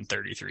 assists in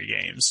 33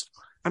 games.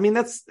 I mean,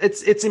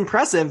 it's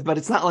impressive, but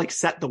it's not like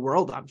set the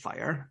world on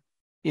fire.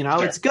 You know,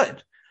 Sure. It's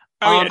good.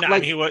 Oh, yeah, no,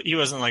 like, he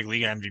wasn't like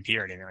Liga MVP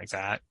or anything like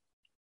that.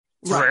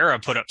 Right. Ferreira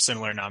put up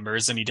similar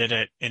numbers, and he did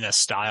it in a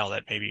style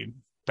that maybe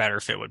better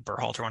fit what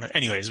Berhalter wanted.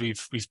 Anyways,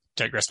 we've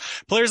digressed.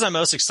 Players I'm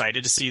most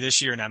excited to see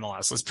this year in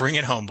MLS. Let's bring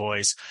it home,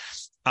 boys.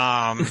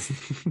 Brandon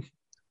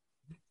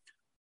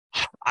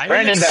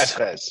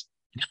Vasquez.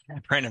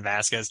 Brandon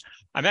Vasquez.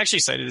 I'm actually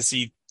excited to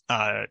see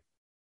Thiago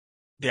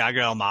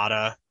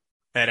Almada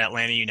at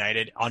Atlanta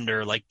United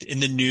under like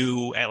in the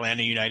new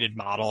Atlanta United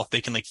model. If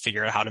they can like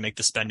figure out how to make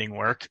the spending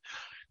work.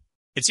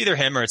 It's either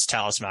him or it's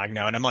Talis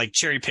Magno. And I'm like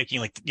cherry picking,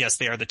 like, yes,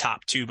 they are the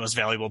top 2 most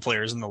valuable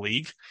players in the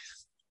league.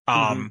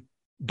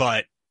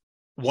 But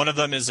one of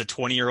them is a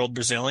 20-year-old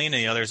Brazilian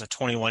and the other is a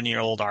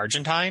 21-year-old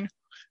Argentine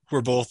who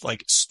are both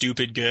like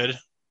stupid good.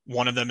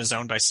 One of them is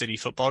owned by City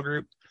Football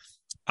Group.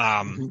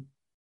 Yeah.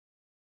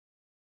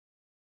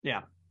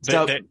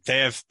 So they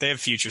have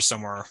futures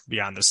somewhere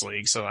beyond this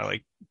league. So I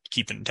like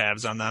keeping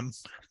tabs on them.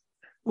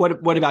 What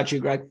about you,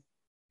 Greg?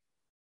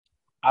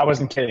 I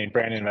wasn't kidding.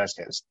 Brandon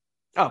Vasquez.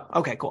 Oh,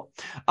 okay, cool.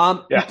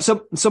 Yeah.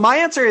 So my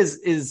answer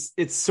is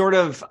it's sort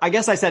of, I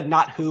guess I said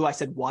not who, I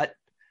said what.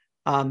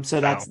 So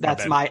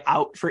that's my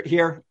out for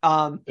here.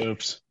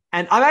 Oops.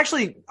 And I'm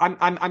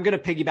going to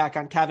piggyback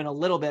on Kevin a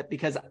little bit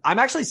because I'm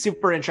actually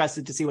super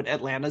interested to see what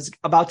Atlanta's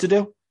about to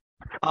do.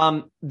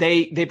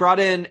 They brought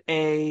in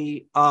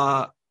a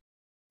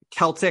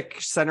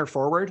Celtic center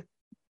forward,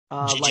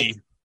 Gigi.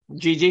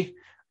 Gigi.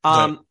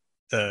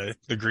 The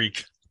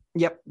Greek.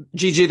 Yep,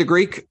 Gigi the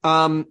Greek.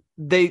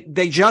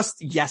 They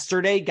just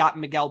yesterday got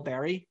Miguel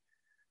Berry,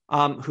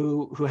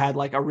 who had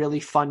like a really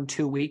fun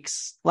 2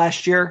 weeks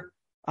last year.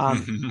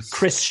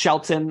 Chris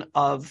Shelton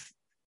of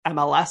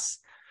MLS.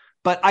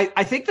 But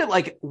I think that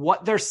like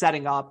what they're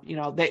setting up, you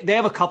know, they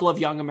have a couple of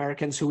young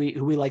Americans who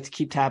we like to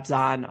keep tabs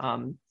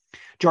on.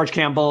 George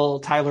Campbell,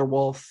 Tyler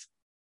Wolf.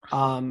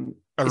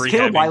 Is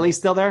Caleb Wiley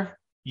still there?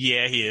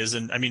 Yeah, he is.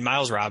 And I mean,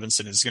 Miles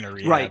Robinson is going to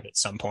rehab at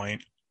some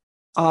point.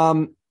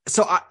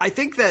 So I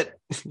think that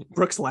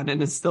Brooks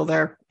Lennon is still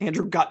there.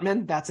 Andrew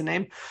Gutman, that's a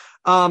name.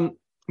 But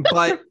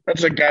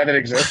that's a guy that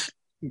exists.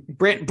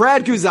 Brad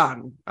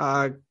Guzan,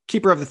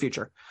 keeper of the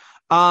future.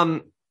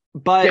 But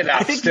yeah,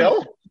 I think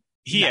still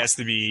he has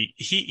to be.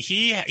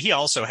 He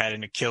also had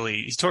an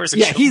Achilles. He tore his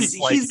Achilles.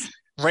 He's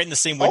right in the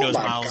same window as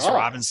Miles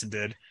Robinson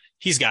did.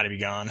 He's got to be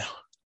gone.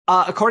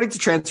 According to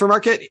Transfer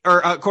Market,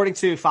 or according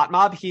to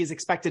FOTMob, he's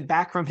expected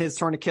back from his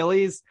torn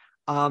Achilles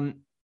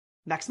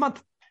next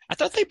month. I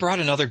thought they brought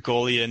another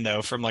goalie in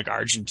though from like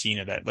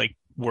Argentina that like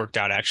worked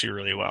out actually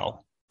really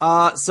well.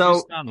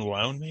 So on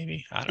loan,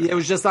 maybe I don't know. It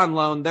was just on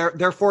loan.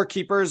 Their four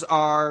keepers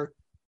are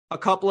a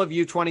couple of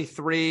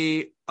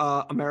U23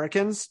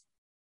 Americans.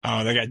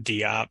 Oh, they got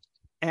Diop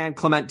and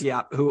Clement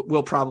Diop, who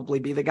will probably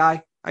be the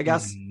guy, I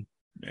guess.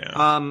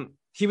 Yeah.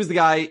 He was the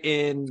guy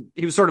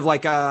he was sort of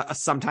like a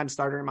sometime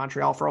starter in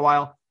Montreal for a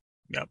while.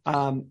 Yep.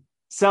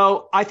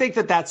 So I think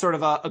that's sort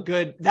of a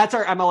good, that's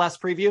our MLS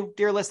preview,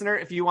 dear listener.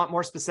 If you want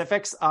more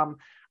specifics,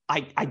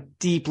 I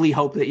deeply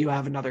hope that you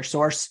have another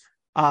source.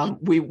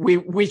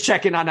 We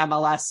check in on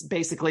MLS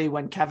basically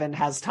when Kevin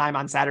has time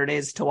on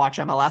Saturdays to watch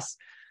MLS.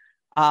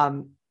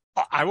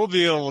 I will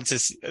be able to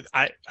see,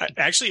 I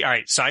actually, all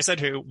right. So I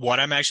said what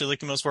I'm actually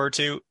looking most forward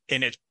to,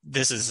 and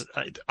this is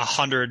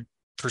 100%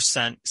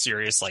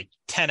 serious, like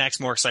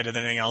 10x more excited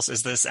than anything else,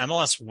 is this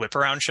MLS whip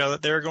around show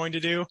that they're going to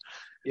do.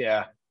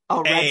 Yeah.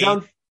 Oh, Red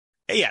Zone?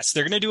 Yes,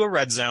 they're going to do a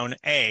Red Zone.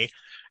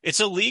 It's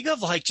a league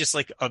of like just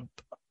like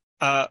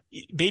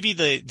maybe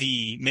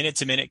the minute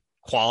to minute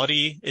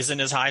quality isn't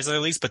as high as other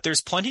leagues, but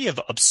there's plenty of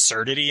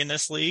absurdity in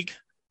this league.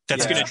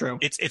 That's true.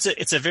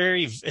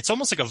 It's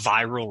almost like a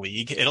viral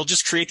league. It'll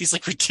just create these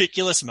like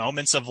ridiculous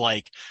moments of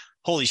like,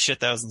 holy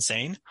shit, that was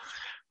insane.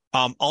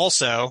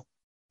 Also,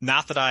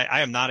 not that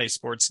I am not a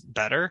sports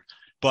bettor,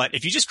 but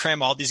if you just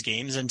cram all these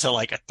games into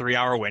like a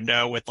 3-hour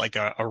window with like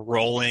a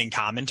rolling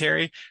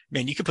commentary,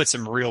 man, you could put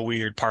some real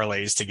weird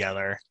parlays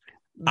together.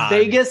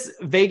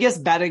 Vegas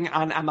betting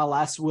on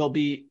MLS will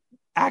be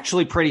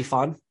actually pretty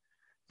fun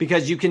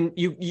because you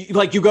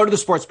go to the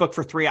sports book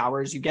for 3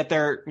 hours. You get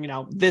there,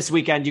 this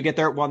weekend, you get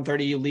there at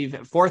 1:30, you leave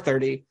at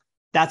 4:30.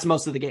 That's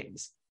most of the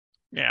games.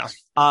 Yeah.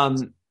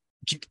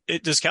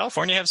 Does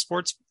California have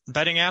sports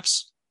betting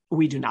apps?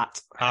 We do not.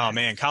 Oh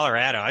man,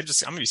 Colorado. I'm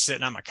going to be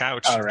sitting on my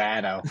couch.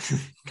 Colorado.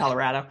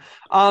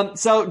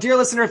 So dear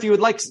listener, if you would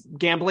like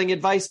gambling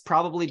advice,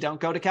 probably don't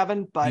go to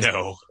Kevin, but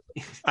no,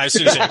 I was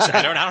just saying,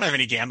 I don't have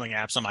any gambling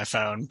apps on my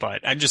phone,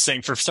 but I'm just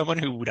saying for someone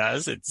who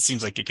does, it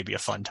seems like it could be a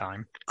fun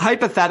time.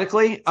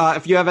 Hypothetically,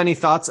 if you have any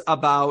thoughts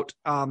about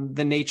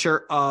the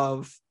nature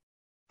of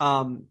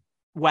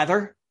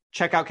weather,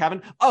 check out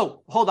Kevin.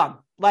 Oh, hold on.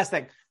 Last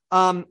thing.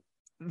 By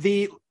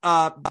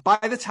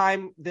the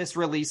time this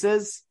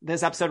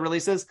episode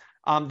releases,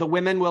 the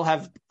women will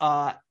have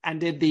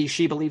ended the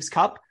She Believes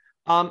Cup.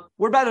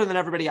 We're better than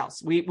everybody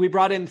else. We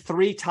brought in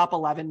 3 top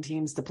 11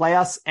 teams to play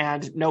us,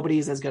 and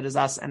nobody's as good as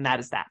us, and that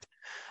is that.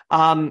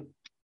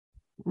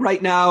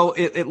 Right now,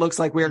 it looks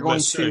like we're going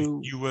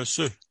to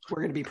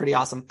be pretty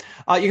awesome.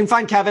 You can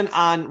find Kevin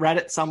on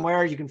Reddit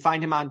somewhere. You can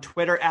find him on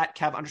Twitter at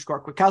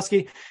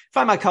Kev_Kwiatkowski.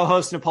 Find my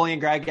co-host Napoleon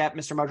Gregg at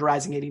Mr.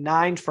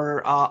 Motorizing89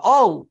 for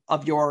all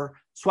of your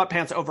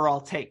sweatpants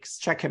overall takes.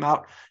 Check him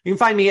out. You can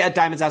find me at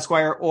Diamonds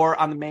Esquire or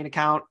on the main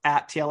account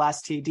at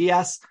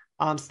TLSTDS.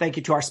 So thank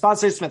you to our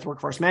sponsors, Smith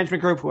Workforce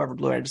Management Group, whoever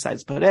Blue Air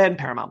decides to put in,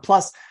 Paramount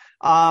Plus.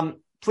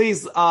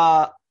 Please,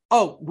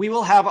 we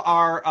will have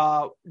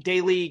our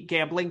daily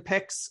gambling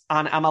picks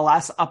on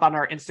MLS up on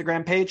our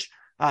Instagram page.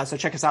 So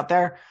check us out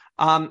there.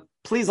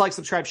 Please like,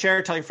 subscribe,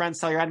 share, tell your friends,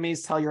 tell your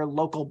enemies, tell your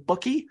local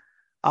bookie.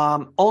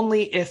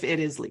 Only if it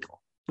is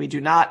legal. We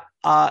do not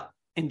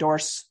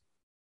endorse.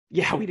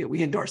 Yeah, we do.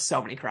 We endorse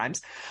so many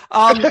crimes.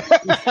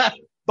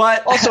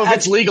 But also, if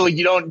it's legal,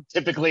 you don't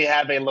typically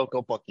have a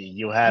local bookie.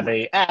 You have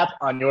a app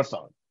on your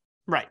phone.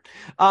 Right.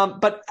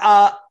 But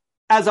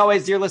as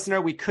always, dear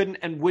listener, we couldn't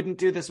and wouldn't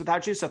do this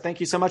without you. So thank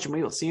you so much, and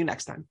we will see you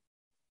next time.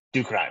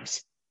 Do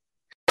crimes.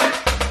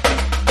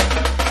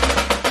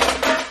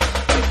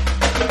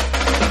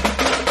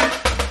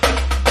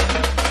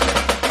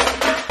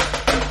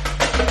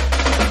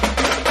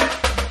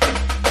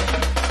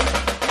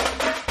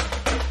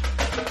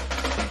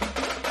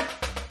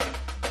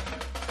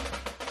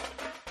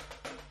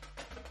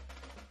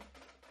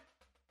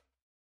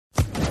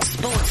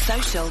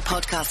 Social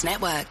Podcast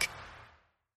Network.